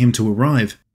still for him to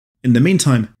arrive. In the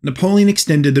meantime, Napoleon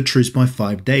extended the truce by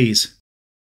 5 days.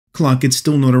 Clark had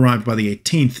still not arrived by the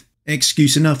 18th,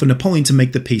 excuse enough for Napoleon to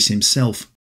make the peace himself.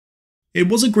 It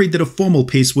was agreed that a formal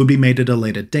peace would be made at a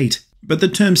later date, but the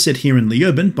terms set here in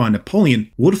Leoben by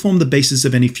Napoleon would form the basis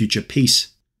of any future peace.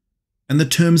 And the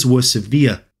terms were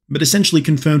severe, but essentially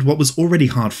confirmed what was already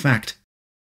hard fact.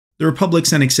 The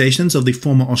Republic's annexations of the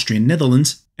former Austrian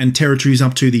Netherlands and territories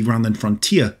up to the Rhineland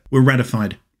frontier were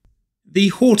ratified. The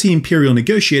haughty imperial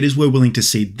negotiators were willing to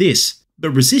cede this,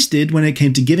 but resisted when it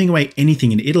came to giving away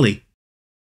anything in Italy.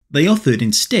 They offered,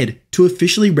 instead, to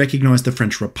officially recognise the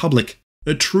French Republic,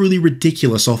 a truly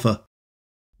ridiculous offer.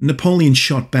 Napoleon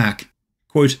shot back,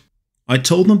 quote, "I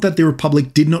told them that the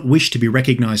Republic did not wish to be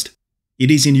recognised. It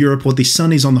is in Europe what the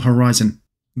sun is on the horizon.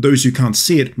 Those who can't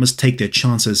see it must take their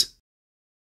chances."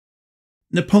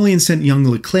 Napoleon sent young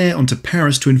Leclerc on to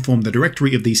Paris to inform the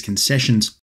Directory of these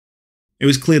concessions. It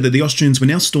was clear that the Austrians were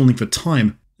now stalling for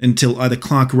time, until either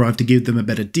Clark arrived to give them a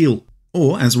better deal,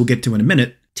 or, as we'll get to in a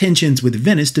minute, tensions with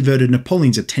Venice diverted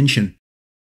Napoleon's attention.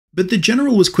 But the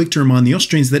general was quick to remind the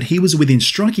Austrians that he was within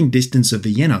striking distance of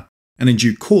Vienna, and in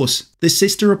due course, the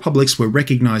sister republics were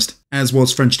recognised, as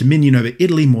was French dominion over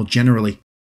Italy more generally.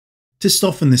 To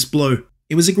soften this blow,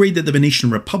 it was agreed that the Venetian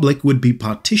Republic would be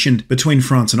partitioned between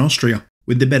France and Austria,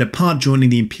 with the better part joining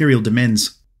the imperial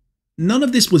demesnes. None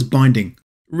of this was binding,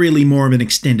 really more of an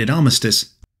extended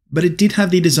armistice, but it did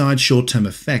have the desired short-term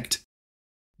effect.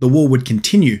 The war would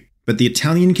continue, but the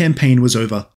Italian campaign was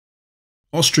over.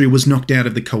 Austria was knocked out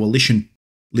of the coalition,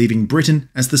 leaving Britain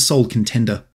as the sole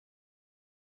contender.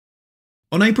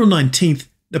 On April 19th,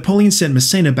 Napoleon sent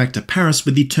Massena back to Paris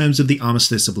with the terms of the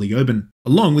Armistice of Leoben,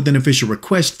 along with an official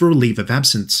request for a leave of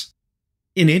absence.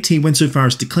 In it, he went so far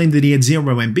as to claim that he had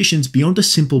zero ambitions beyond a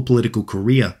simple political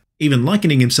career, even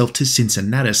likening himself to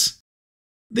Cincinnatus.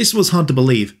 This was hard to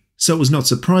believe, so it was not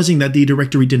surprising that the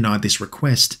Directory denied this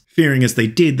request, fearing as they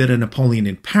did that a Napoleon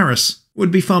in Paris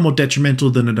would be far more detrimental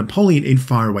than a Napoleon in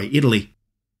faraway Italy.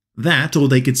 That, or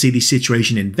they could see the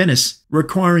situation in Venice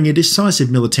requiring a decisive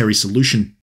military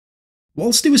solution.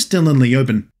 Whilst he was still in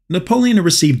Leoben, Napoleon had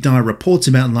received dire reports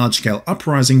about large-scale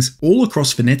uprisings all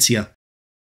across Venetia.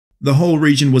 The whole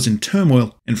region was in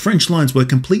turmoil, and French lines were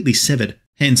completely severed,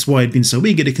 hence why he had been so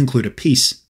eager to conclude a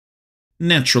peace.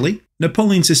 Naturally,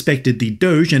 Napoleon suspected the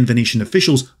Doge and Venetian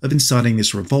officials of inciting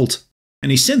this revolt,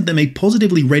 and he sent them a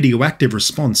positively radioactive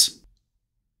response.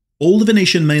 "All the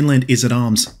Venetian mainland is at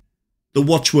arms. The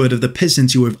watchword of the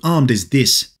peasants you have armed is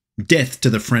this: death to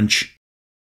the French.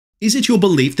 Is it your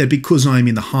belief that because I am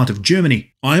in the heart of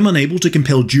Germany, I am unable to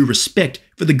compel due respect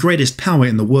for the greatest power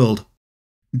in the world?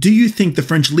 Do you think the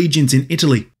French legions in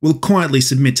Italy will quietly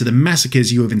submit to the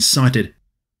massacres you have incited?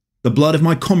 The blood of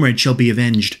my comrades shall be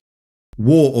avenged.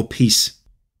 War or peace.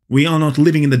 We are not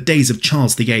living in the days of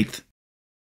Charles VIII.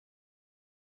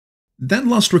 That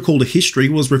last recall to history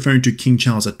was referring to King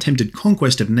Charles' attempted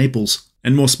conquest of Naples,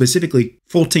 and more specifically,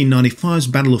 1495's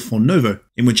Battle of Fornovo,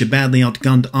 in which a badly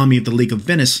outgunned army of the League of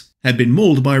Venice had been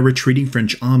mauled by a retreating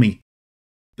French army.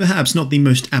 Perhaps not the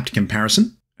most apt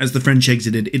comparison, as the French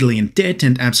exited Italy in debt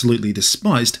and absolutely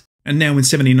despised, and now in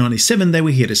 1797 they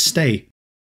were here to stay.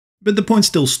 But the point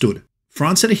still stood.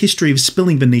 France had a history of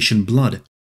spilling Venetian blood.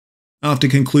 After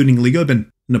concluding Leoben,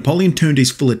 Napoleon turned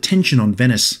his full attention on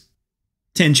Venice.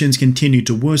 Tensions continued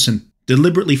to worsen,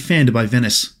 deliberately fanned by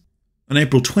Venice. On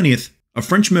April 20th, a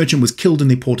French merchant was killed in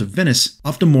the port of Venice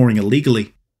after mooring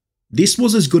illegally. This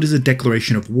was as good as a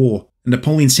declaration of war, and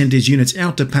Napoleon sent his units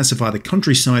out to pacify the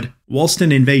countryside, whilst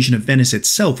an invasion of Venice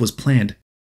itself was planned.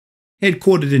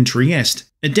 Headquartered in Trieste,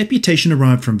 a deputation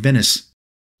arrived from Venice.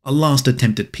 A last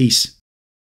attempt at peace.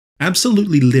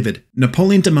 Absolutely livid,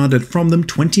 Napoleon demanded from them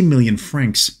 20 million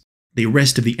francs, the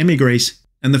arrest of the émigrés,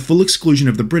 and the full exclusion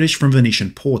of the British from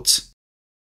Venetian ports.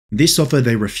 This offer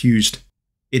they refused.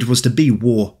 It was to be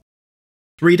war.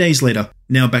 3 days later,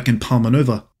 now back in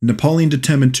Palmanova, Napoleon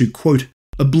determined to, quote,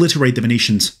 obliterate the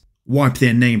Venetians, wipe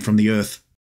their name from the earth.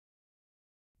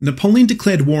 Napoleon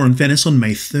declared war on Venice on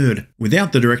May 3rd,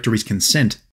 without the Directory's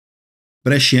consent.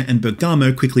 Brescia and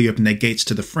Bergamo quickly opened their gates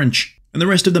to the French, and the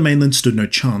rest of the mainland stood no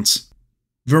chance.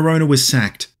 Verona was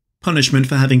sacked, punishment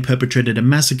for having perpetrated a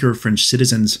massacre of French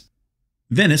citizens.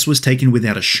 Venice was taken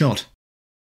without a shot.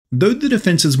 Though the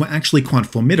defences were actually quite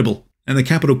formidable, and the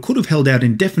capital could have held out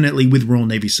indefinitely with Royal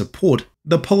Navy support,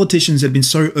 the politicians had been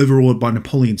so overawed by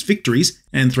Napoleon's victories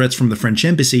and threats from the French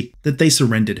embassy that they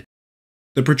surrendered.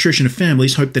 The patrician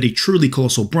families hoped that a truly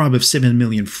colossal bribe of 7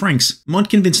 million francs might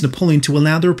convince Napoleon to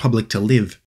allow the Republic to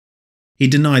live. He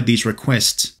denied these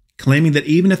requests, claiming that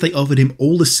even if they offered him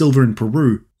all the silver in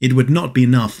Peru, it would not be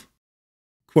enough.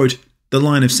 Quote, the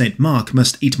Lion of St. Mark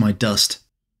must eat my dust.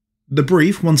 The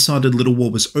brief, one-sided little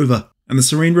war was over, and the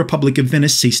serene Republic of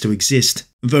Venice ceased to exist,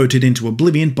 voted into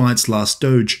oblivion by its last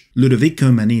Doge,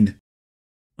 Ludovico Manin.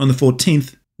 On the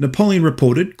 14th, Napoleon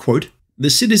reported, quote, the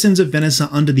citizens of Venice are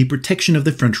under the protection of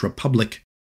the French Republic.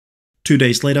 2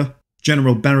 days later,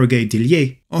 General Baroguet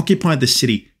d'Illiers occupied the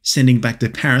city, sending back to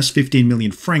Paris 15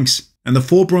 million francs and the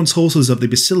 4 bronze horses of the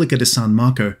Basilica de San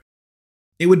Marco.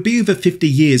 It would be over 50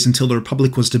 years until the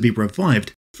Republic was to be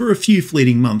revived, for a few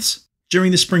fleeting months,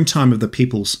 during the springtime of the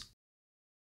Peoples.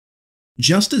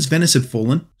 Just as Venice had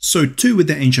fallen, so too would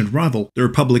their ancient rival, the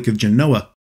Republic of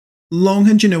Genoa. Long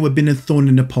had Genoa been a thorn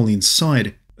in Napoleon's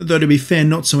side, though to be fair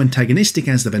not so antagonistic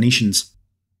as the Venetians.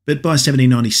 But by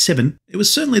 1797, it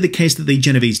was certainly the case that the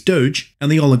Genovese Doge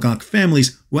and the oligarch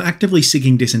families were actively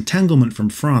seeking disentanglement from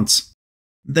France.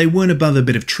 They weren't above a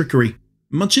bit of trickery.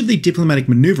 Much of the diplomatic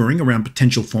manoeuvring around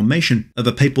potential formation of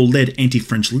a papal-led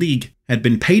anti-French league had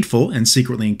been paid for and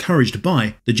secretly encouraged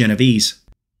by the Genovese.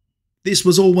 This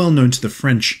was all well known to the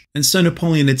French, and so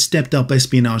Napoleon had stepped up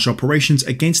espionage operations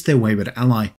against their wayward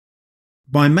ally.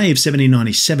 By May of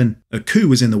 1797, a coup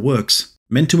was in the works,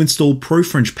 meant to install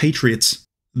pro-French patriots,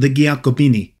 the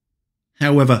Giacobini.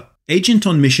 However, agent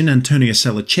on mission Antonio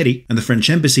Salicetti and the French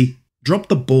embassy dropped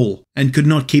the ball and could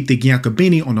not keep the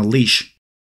Giacobini on a leash.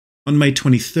 On May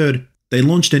 23rd, they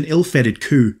launched an ill-fated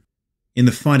coup. In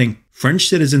the fighting, French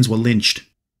citizens were lynched.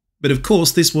 But of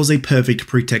course, this was a perfect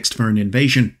pretext for an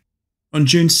invasion. On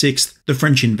June 6th, the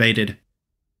French invaded.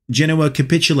 Genoa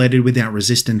capitulated without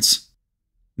resistance.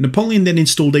 Napoleon then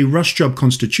installed a rush job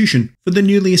constitution for the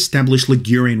newly established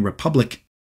Ligurian Republic.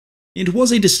 It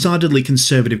was a decidedly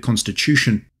conservative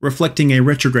constitution, reflecting a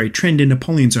retrograde trend in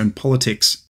Napoleon's own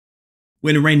politics.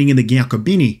 When reigning in the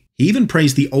Giacobini, he even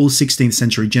praised the old 16th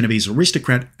century Genovese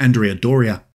aristocrat Andrea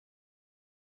Doria.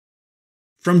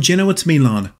 From Genoa to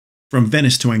Milan, from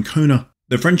Venice to Ancona,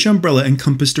 the French umbrella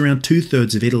encompassed around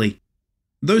 2/3 of Italy.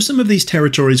 Though some of these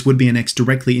territories would be annexed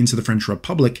directly into the French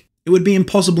Republic, it would be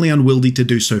impossibly unwieldy to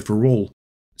do so for all.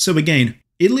 So again,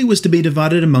 Italy was to be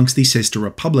divided amongst the sister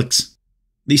republics.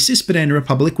 The Cispadane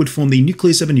Republic would form the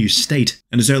nucleus of a new state,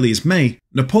 and as early as May,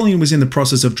 Napoleon was in the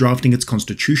process of drafting its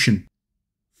constitution.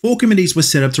 4 committees were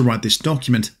set up to write this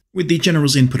document, with the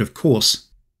general's input of course.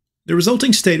 The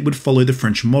resulting state would follow the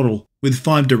French model, with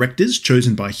 5 directors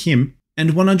chosen by him,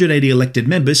 and 180 elected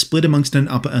members split amongst an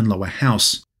upper and lower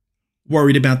house.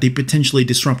 Worried about the potentially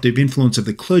disruptive influence of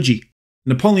the clergy,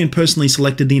 Napoleon personally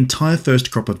selected the entire first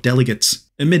crop of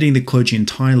delegates, omitting the clergy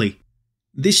entirely.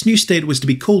 This new state was to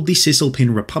be called the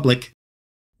Cisalpine Republic.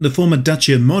 The former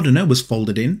Duchy of Modena was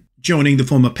folded in, joining the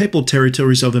former papal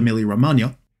territories of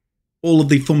Emilia-Romagna. All of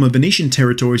the former Venetian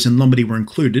territories in Lombardy were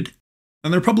included,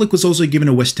 and the Republic was also given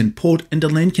a western port and a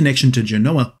land connection to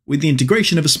Genoa, with the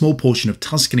integration of a small portion of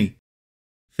Tuscany.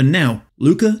 For now,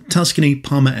 Lucca, Tuscany,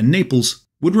 Parma and Naples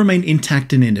would remain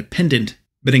intact and independent,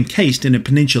 but encased in a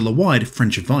peninsula-wide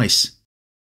French vice.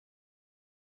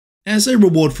 As a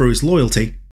reward for his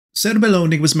loyalty,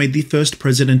 Serbelloni was made the first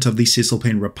president of the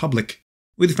Cisalpine Republic,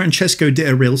 with Francesco de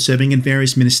Aril serving in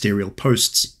various ministerial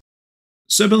posts.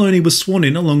 Serbelloni was sworn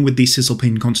in along with the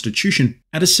Cisalpine constitution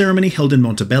at a ceremony held in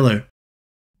Montebello.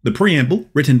 The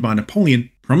preamble, written by Napoleon,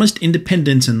 promised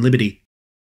independence and liberty.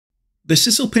 The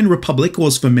Cisalpine Republic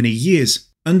was for many years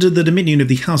under the dominion of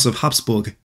the House of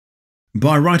Habsburg.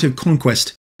 By right of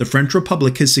conquest, the French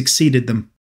Republic has succeeded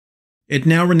them. It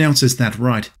now renounces that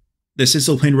right. The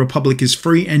Cisalpine Republic is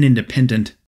free and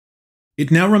independent.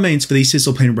 It now remains for the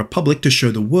Cisalpine Republic to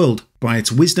show the world, by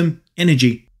its wisdom,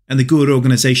 energy, and the good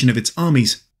organization of its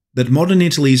armies, that modern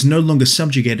Italy is no longer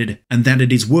subjugated and that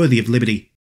it is worthy of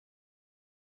liberty.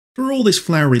 For all this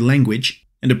flowery language,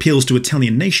 and appeals to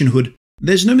Italian nationhood,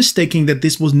 there's no mistaking that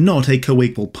this was not a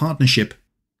co-equal partnership.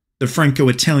 The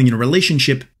Franco-Italian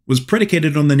relationship was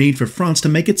predicated on the need for France to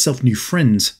make itself new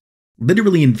friends,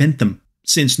 literally invent them,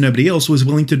 since nobody else was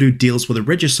willing to do deals with a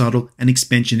regicidal and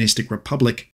expansionistic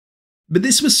republic. But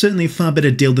this was certainly a far better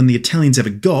deal than the Italians ever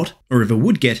got, or ever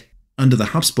would get, under the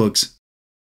Habsburgs.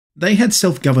 They had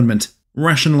self-government,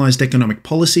 rationalized economic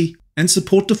policy, and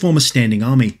support to form a standing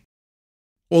army.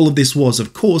 All of this was,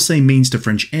 of course, a means to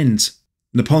French ends.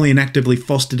 Napoleon actively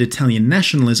fostered Italian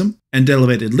nationalism and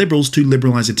elevated liberals to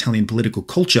liberalize Italian political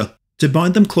culture to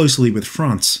bind them closely with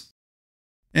France.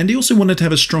 And he also wanted to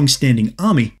have a strong standing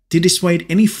army to dissuade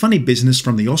any funny business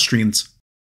from the Austrians.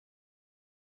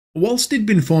 Whilst he'd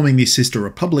been forming these sister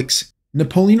republics,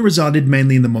 Napoleon resided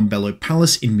mainly in the Mombello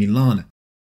Palace in Milan.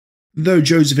 Though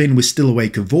Josephine was still away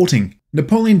cavorting,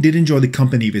 Napoleon did enjoy the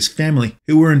company of his family,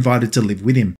 who were invited to live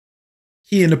with him.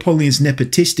 Here Napoleon's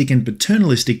nepotistic and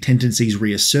paternalistic tendencies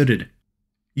reasserted.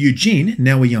 Eugene,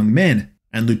 now a young man,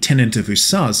 and lieutenant of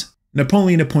hussars,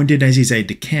 Napoleon appointed as his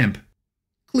aide-de-camp.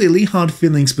 Clearly, hard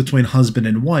feelings between husband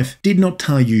and wife did not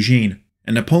tar Eugene,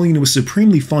 and Napoleon was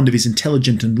supremely fond of his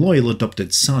intelligent and loyal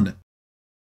adopted son.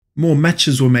 More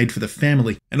matches were made for the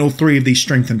family, and all three of these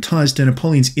strengthened ties to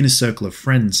Napoleon's inner circle of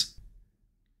friends.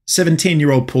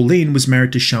 17-year-old Pauline was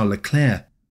married to Charles Leclerc.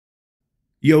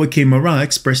 Joachim Murat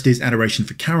expressed his adoration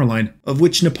for Caroline, of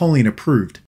which Napoleon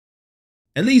approved.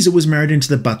 Elisa was married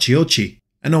into the Bacciochi,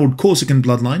 an old Corsican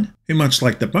bloodline who, much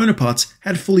like the Bonapartes,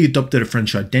 had fully adopted a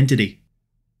French identity.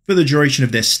 For the duration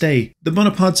of their stay, the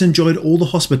Bonapartes enjoyed all the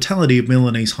hospitality of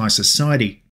Milanese high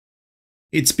society.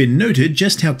 It's been noted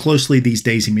just how closely these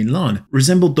days in Milan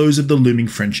resembled those of the looming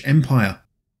French Empire.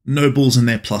 Nobles and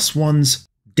their plus ones,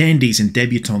 dandies and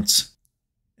debutantes.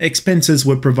 Expenses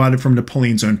were provided from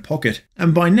Napoleon's own pocket,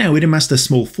 and by now he'd amassed a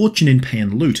small fortune in pay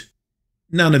and loot.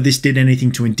 None of this did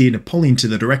anything to endear Napoleon to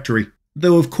the Directory,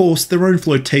 though of course their own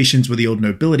flirtations with the old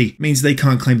nobility means they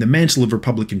can't claim the mantle of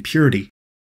republican purity.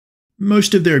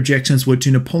 Most of their objections were to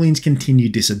Napoleon's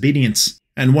continued disobedience,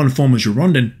 and one former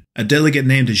Girondin, a delegate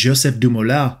named Joseph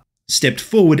Dumoulin, stepped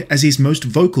forward as his most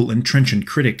vocal and trenchant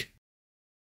critic.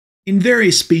 In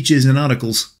various speeches and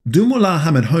articles, Dumoulin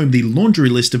hammered home the laundry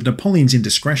list of Napoleon's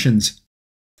indiscretions: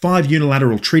 5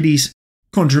 unilateral treaties,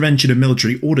 contravention of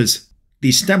military orders, the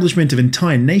establishment of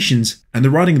entire nations, and the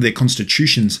writing of their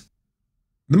constitutions.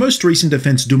 The most recent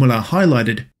offence Dumoulin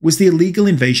highlighted was the illegal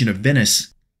invasion of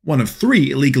Venice, one of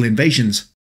 3 illegal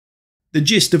invasions. The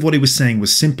gist of what he was saying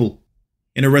was simple.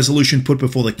 In a resolution put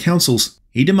before the councils,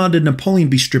 he demanded Napoleon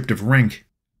be stripped of rank.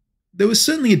 There was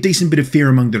certainly a decent bit of fear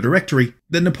among the Directory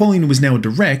that Napoleon was now a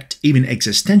direct, even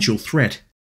existential threat.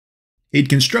 He had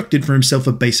constructed for himself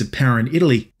a base of power in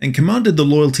Italy and commanded the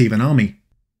loyalty of an army.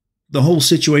 The whole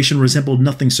situation resembled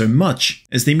nothing so much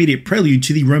as the immediate prelude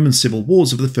to the Roman civil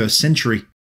wars of the 1st century.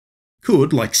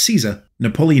 Could, like Caesar,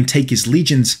 Napoleon take his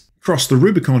legions, cross the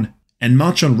Rubicon, and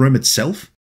march on Rome itself?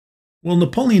 Well,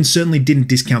 Napoleon certainly didn't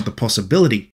discount the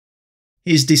possibility.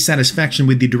 His dissatisfaction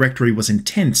with the Directory was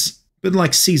intense, but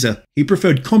like Caesar, he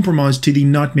preferred compromise to the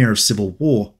nightmare of civil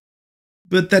war.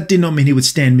 But that did not mean he would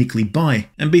stand meekly by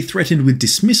and be threatened with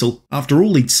dismissal after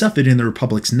all he'd suffered in the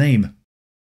Republic's name.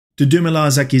 To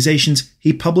Dumoulin's accusations,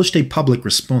 he published a public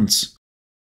response.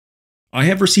 I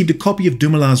have received a copy of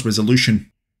Dumoulin's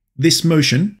resolution. This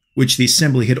motion, which the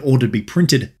Assembly had ordered be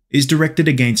printed, is directed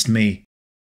against me.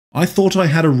 I thought I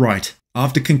had a right,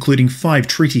 after concluding 5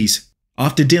 treaties,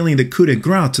 after dealing the coup de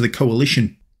grace to the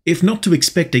coalition, if not to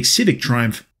expect a civic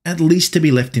triumph, at least to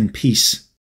be left in peace.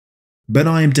 But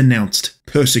I am denounced,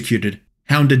 persecuted,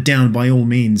 hounded down by all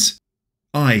means.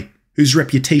 I, whose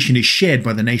reputation is shared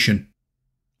by the nation.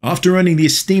 After earning the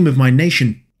esteem of my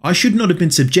nation, I should not have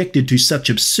been subjected to such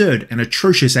absurd and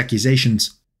atrocious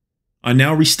accusations. I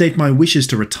now restate my wishes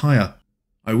to retire.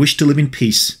 I wish to live in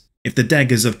peace, if the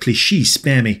daggers of Clichy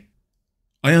spare me.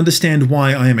 I understand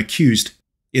why I am accused.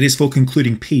 It is for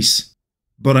concluding peace.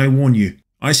 But I warn you,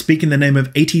 I speak in the name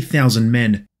of 80,000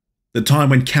 men. The time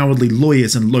when cowardly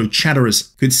lawyers and low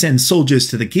chatterers could send soldiers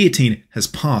to the guillotine has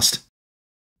passed.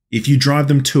 If you drive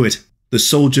them to it, the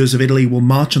soldiers of Italy will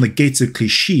march on the gates of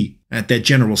Clichy at their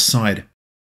general's side.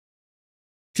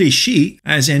 Clichy,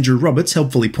 as Andrew Roberts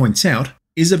helpfully points out,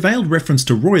 is a veiled reference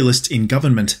to royalists in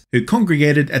government who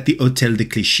congregated at the Hôtel de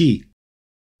Clichy.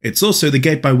 It's also the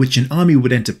gate by which an army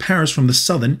would enter Paris from the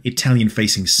southern,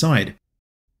 Italian-facing side.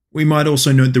 We might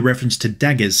also note the reference to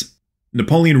daggers.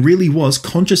 Napoleon really was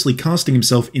consciously casting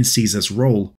himself in Caesar's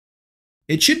role.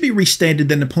 It should be restated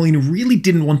that Napoleon really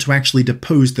didn't want to actually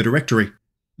depose the Directory.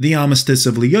 The armistice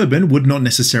of Leoben would not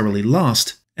necessarily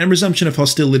last, and resumption of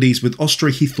hostilities with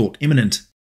Austria he thought imminent.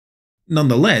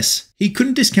 Nonetheless, he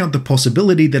couldn't discount the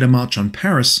possibility that a march on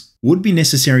Paris would be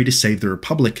necessary to save the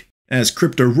Republic, as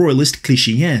crypto-royalist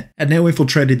Clichyens had now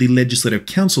infiltrated the legislative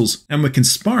councils and were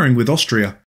conspiring with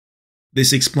Austria.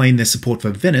 This explained their support for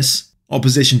Venice,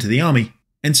 opposition to the army,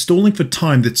 and stalling for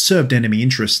time that served enemy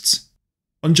interests.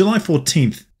 On July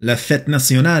 14th, La Fête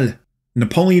Nationale,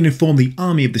 Napoleon informed the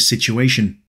army of the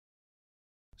situation.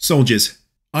 Soldiers,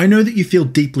 I know that you feel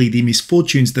deeply the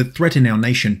misfortunes that threaten our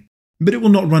nation, but it will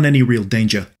not run any real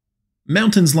danger.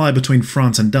 Mountains lie between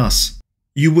France and us.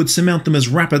 You would surmount them as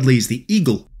rapidly as the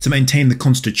eagle to maintain the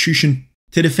Constitution,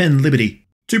 to defend liberty,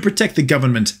 to protect the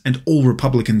government and all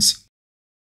Republicans.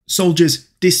 Soldiers,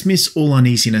 dismiss all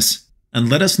uneasiness, and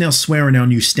let us now swear in our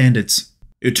new standards.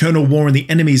 Eternal war on the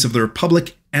enemies of the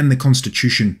Republic and the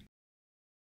Constitution.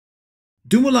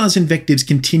 Dumoulin's invectives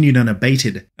continued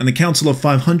unabated, and the Council of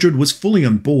 500 was fully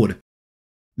on board.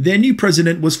 Their new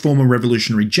president was former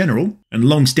Revolutionary General and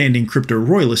long-standing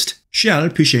crypto-royalist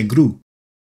Charles Pichegru.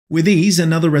 With ease,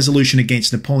 another resolution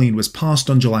against Napoleon was passed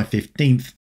on July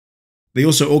 15th. They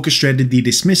also orchestrated the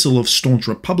dismissal of staunch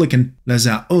Republican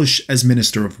Lazare Hoche as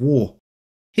Minister of War.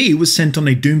 He was sent on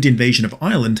a doomed invasion of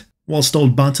Ireland, whilst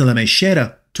old Bartolomé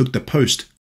Scherer took the post.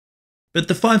 but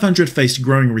the 500 faced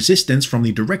growing resistance from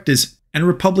the directors and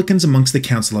Republicans amongst the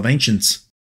Council of Ancients.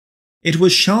 It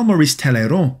was Charles-Maurice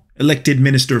Talleyrand, elected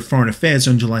Minister of Foreign Affairs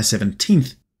on July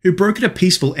 17th, who brokered a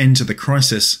peaceful end to the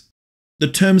crisis.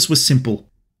 The terms were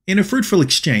simple. In a fruitful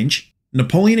exchange,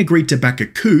 Napoleon agreed to back a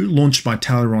coup launched by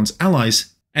Talleyrand's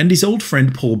allies and his old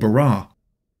friend Paul Barras.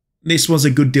 This was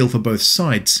a good deal for both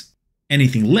sides.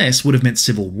 Anything less would have meant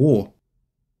civil war.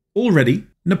 Already,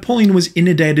 Napoleon was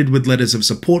inundated with letters of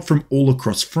support from all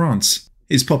across France,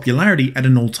 his popularity at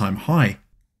an all-time high.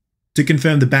 To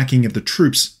confirm the backing of the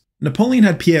troops, Napoleon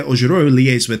had Pierre Augereau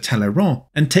liaise with Talleyrand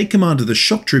and take command of the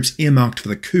shock troops earmarked for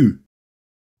the coup.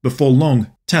 Before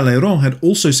long, Talleyrand had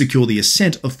also secured the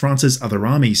assent of France's other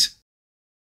armies.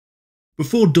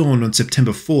 Before dawn on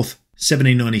September 4th,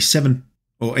 1797,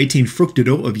 or 18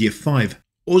 Fructidor of Year 5,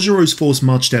 Augereau's force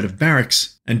marched out of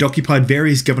barracks and occupied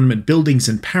various government buildings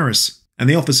in Paris and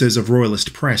the offices of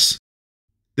royalist press.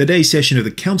 The day session of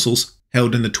the councils,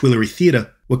 held in the Tuileries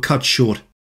Theatre, were cut short.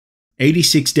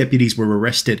 86 deputies were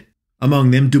arrested,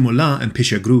 among them Dumoulin and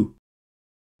Pichegru.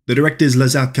 The directors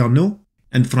Lazare Carnot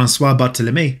and François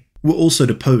Barthélemy were also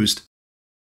deposed.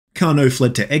 Carnot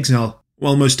fled to exile,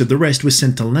 while most of the rest were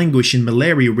sent to languish in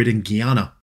malaria-ridden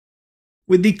Guyana.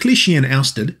 With the Clichéens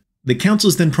ousted, the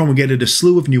councils then promulgated a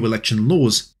slew of new election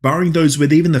laws, barring those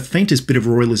with even the faintest bit of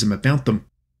royalism about them.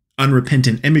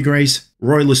 Unrepentant émigrés,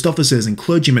 royalist officers and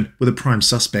clergymen were the prime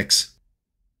suspects.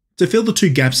 To fill the two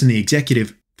gaps in the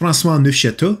executive, François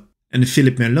Neufchâteau and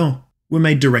Philippe Merlin were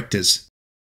made directors.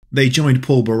 They joined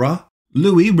Paul Barras,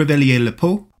 Louis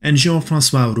Revellier-Lepeau, and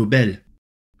Jean-François Roubel.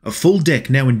 A full deck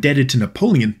now indebted to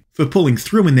Napoleon for pulling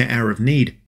through in their hour of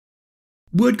need.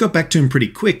 Word got back to him pretty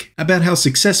quick about how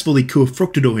successful the coup of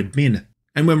Fructidor had been,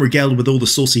 and when regaled with all the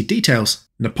saucy details,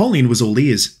 Napoleon was all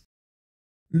ears.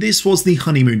 This was the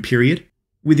honeymoon period.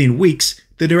 Within weeks,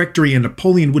 the Directory and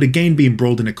Napoleon would again be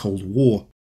embroiled in a Cold War.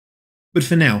 But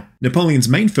for now, Napoleon's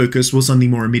main focus was on the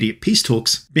more immediate peace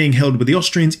talks being held with the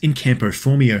Austrians in Campo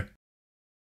Formio.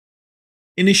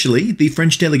 Initially, the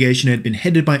French delegation had been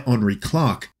headed by Henri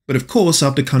Clark, but of course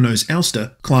after Carnot's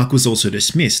ouster, Clark was also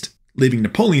dismissed, leaving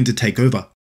Napoleon to take over.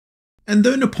 And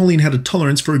though Napoleon had a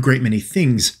tolerance for a great many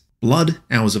things, blood,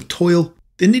 hours of toil,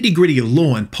 the nitty-gritty of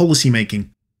law and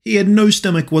policy-making, he had no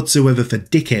stomach whatsoever for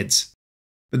dickheads.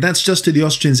 But that's just who the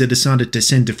Austrians had decided to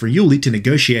send to Friuli to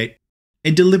negotiate.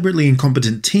 A deliberately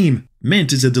incompetent team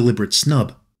meant as a deliberate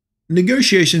snub.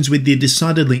 Negotiations with the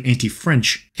decidedly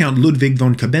anti-French Count Ludwig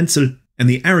von Cobenzl and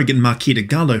the arrogant Marquis de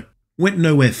Gallo went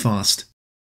nowhere fast.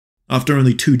 After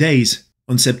only 2 days,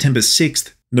 on September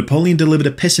 6th, Napoleon delivered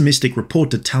a pessimistic report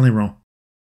to Talleyrand.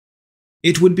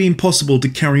 It would be impossible to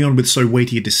carry on with so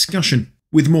weighty a discussion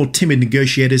with more timid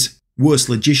negotiators, worse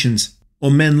logicians, or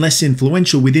men less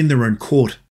influential within their own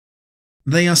court.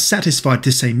 They are satisfied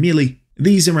to say merely,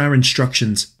 "These are our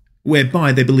instructions,"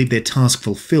 whereby they believe their task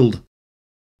fulfilled.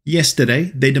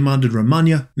 Yesterday, they demanded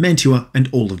Romagna, Mantua, and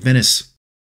all of Venice.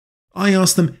 I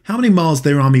asked them how many miles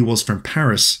their army was from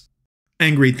Paris.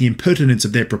 Angry at the impertinence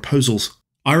of their proposals,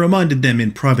 I reminded them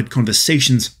in private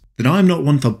conversations that I am not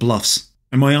one for bluffs,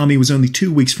 and my army was only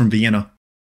 2 weeks from Vienna.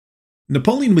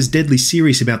 Napoleon was deadly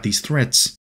serious about these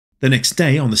threats. The next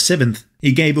day, on the 7th,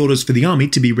 he gave orders for the army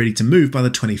to be ready to move by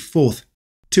the 24th,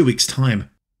 2 weeks' time.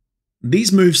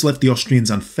 These moves left the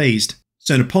Austrians unfazed,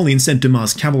 so Napoleon sent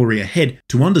Dumas' cavalry ahead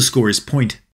to underscore his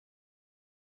point.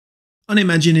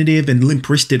 Unimaginative and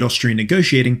limp-wristed Austrian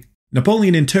negotiating,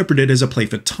 Napoleon interpreted as a play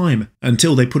for time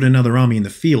until they put another army in the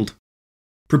field.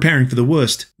 Preparing for the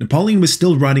worst, Napoleon was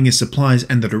still writing his supplies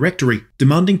and the Directory,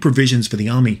 demanding provisions for the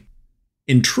army.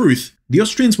 In truth, the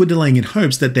Austrians were delaying in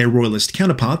hopes that their royalist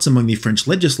counterparts among the French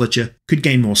legislature could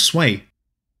gain more sway.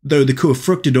 Though the coup of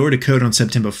Fructidor had occurred on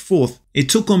September 4th, it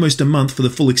took almost a month for the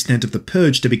full extent of the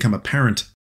purge to become apparent.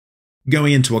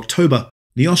 Going into October,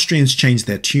 the Austrians changed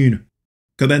their tune.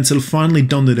 Cobenzl finally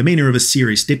donned the demeanour of a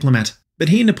serious diplomat, but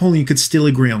he and Napoleon could still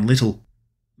agree on little.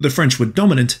 The French were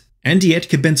dominant, and yet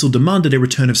Cobenzl demanded a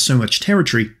return of so much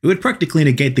territory it would practically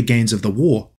negate the gains of the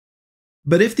war.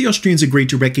 But if the Austrians agreed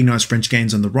to recognise French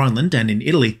gains on the Rhineland and in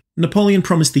Italy, Napoleon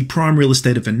promised the prime real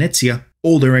estate of Venezia,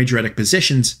 all their Adriatic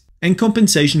possessions, and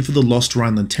compensation for the lost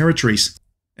Rhineland territories.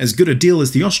 As good a deal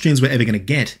as the Austrians were ever going to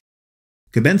get.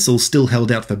 Cobenzl still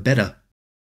held out for better.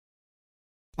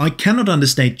 I cannot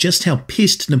understate just how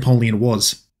pissed Napoleon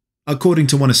was. According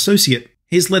to one associate,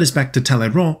 his letters back to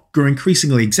Talleyrand grew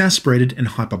increasingly exasperated and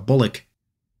hyperbolic.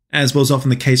 As was often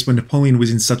the case when Napoleon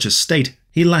was in such a state,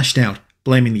 he lashed out,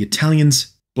 blaming the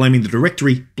Italians, blaming the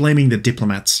Directory, blaming the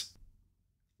diplomats.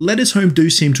 Letters home do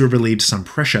seem to have relieved some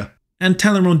pressure, and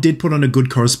Talleyrand did put on a good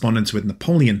correspondence with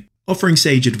Napoleon, offering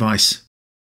sage advice.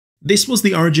 This was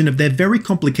the origin of their very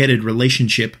complicated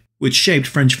relationship, which shaped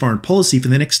French foreign policy for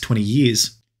the next 20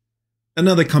 years.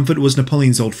 Another comfort was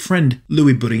Napoleon's old friend,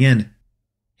 Louis Bourrienne.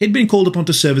 He'd been called upon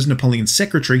to serve as Napoleon's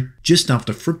secretary just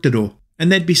after Fructidor,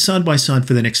 and they'd be side by side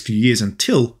for the next few years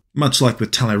until, much like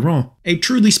with Talleyrand, a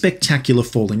truly spectacular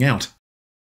falling out.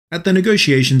 At the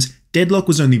negotiations, deadlock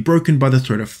was only broken by the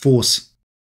threat of force.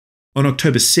 On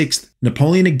October 6th,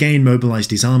 Napoleon again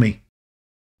mobilized his army.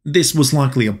 This was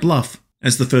likely a bluff,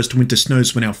 as the first winter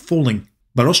snows were now falling,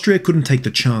 but Austria couldn't take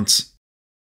the chance.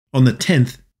 On the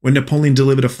 10th, when Napoleon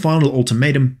delivered a final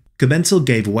ultimatum, Cobenzl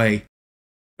gave way.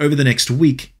 Over the next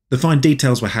week, the fine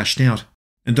details were hashed out,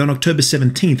 and on October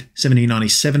 17,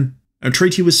 1797, a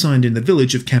treaty was signed in the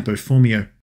village of Campo Formio.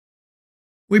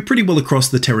 We're pretty well across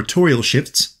the territorial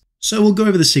shifts, so we'll go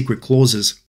over the secret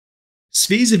clauses.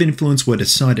 Spheres of influence were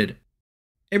decided.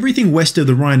 Everything west of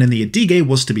the Rhine and the Adige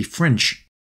was to be French.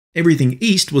 Everything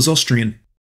east was Austrian.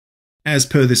 As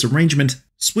per this arrangement,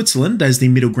 Switzerland, as the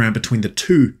middle ground between the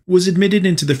two, was admitted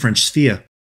into the French sphere.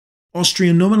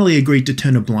 Austria nominally agreed to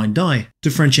turn a blind eye to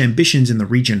French ambitions in the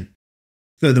region.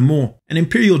 Furthermore, an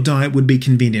imperial diet would be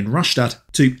convened in Rastatt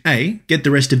to A. Get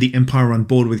the rest of the empire on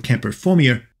board with Campo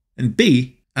Formio, and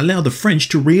B. Allow the French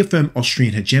to reaffirm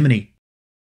Austrian hegemony.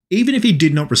 Even if he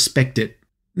did not respect it,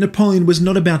 Napoleon was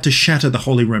not about to shatter the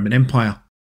Holy Roman Empire.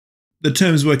 The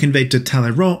terms were conveyed to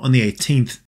Talleyrand on the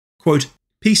 18th. Quote,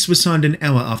 "Peace was signed an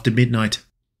hour after midnight.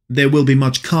 There will be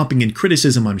much carping and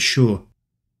criticism, I'm sure."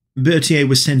 Berthier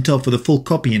was sent off with a full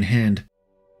copy in hand.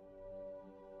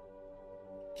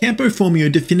 Campo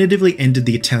Formio definitively ended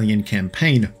the Italian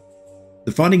campaign.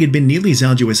 The fighting had been nearly as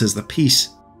arduous as the peace.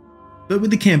 But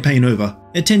with the campaign over,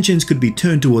 attentions could be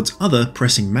turned towards other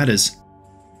pressing matters.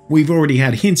 We've already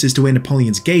had hints as to where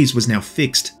Napoleon's gaze was now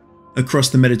fixed. Across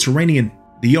the Mediterranean,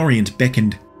 the Orient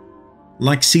beckoned.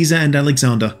 Like Caesar and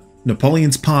Alexander,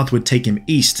 Napoleon's path would take him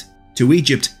east, to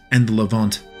Egypt and the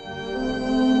Levant.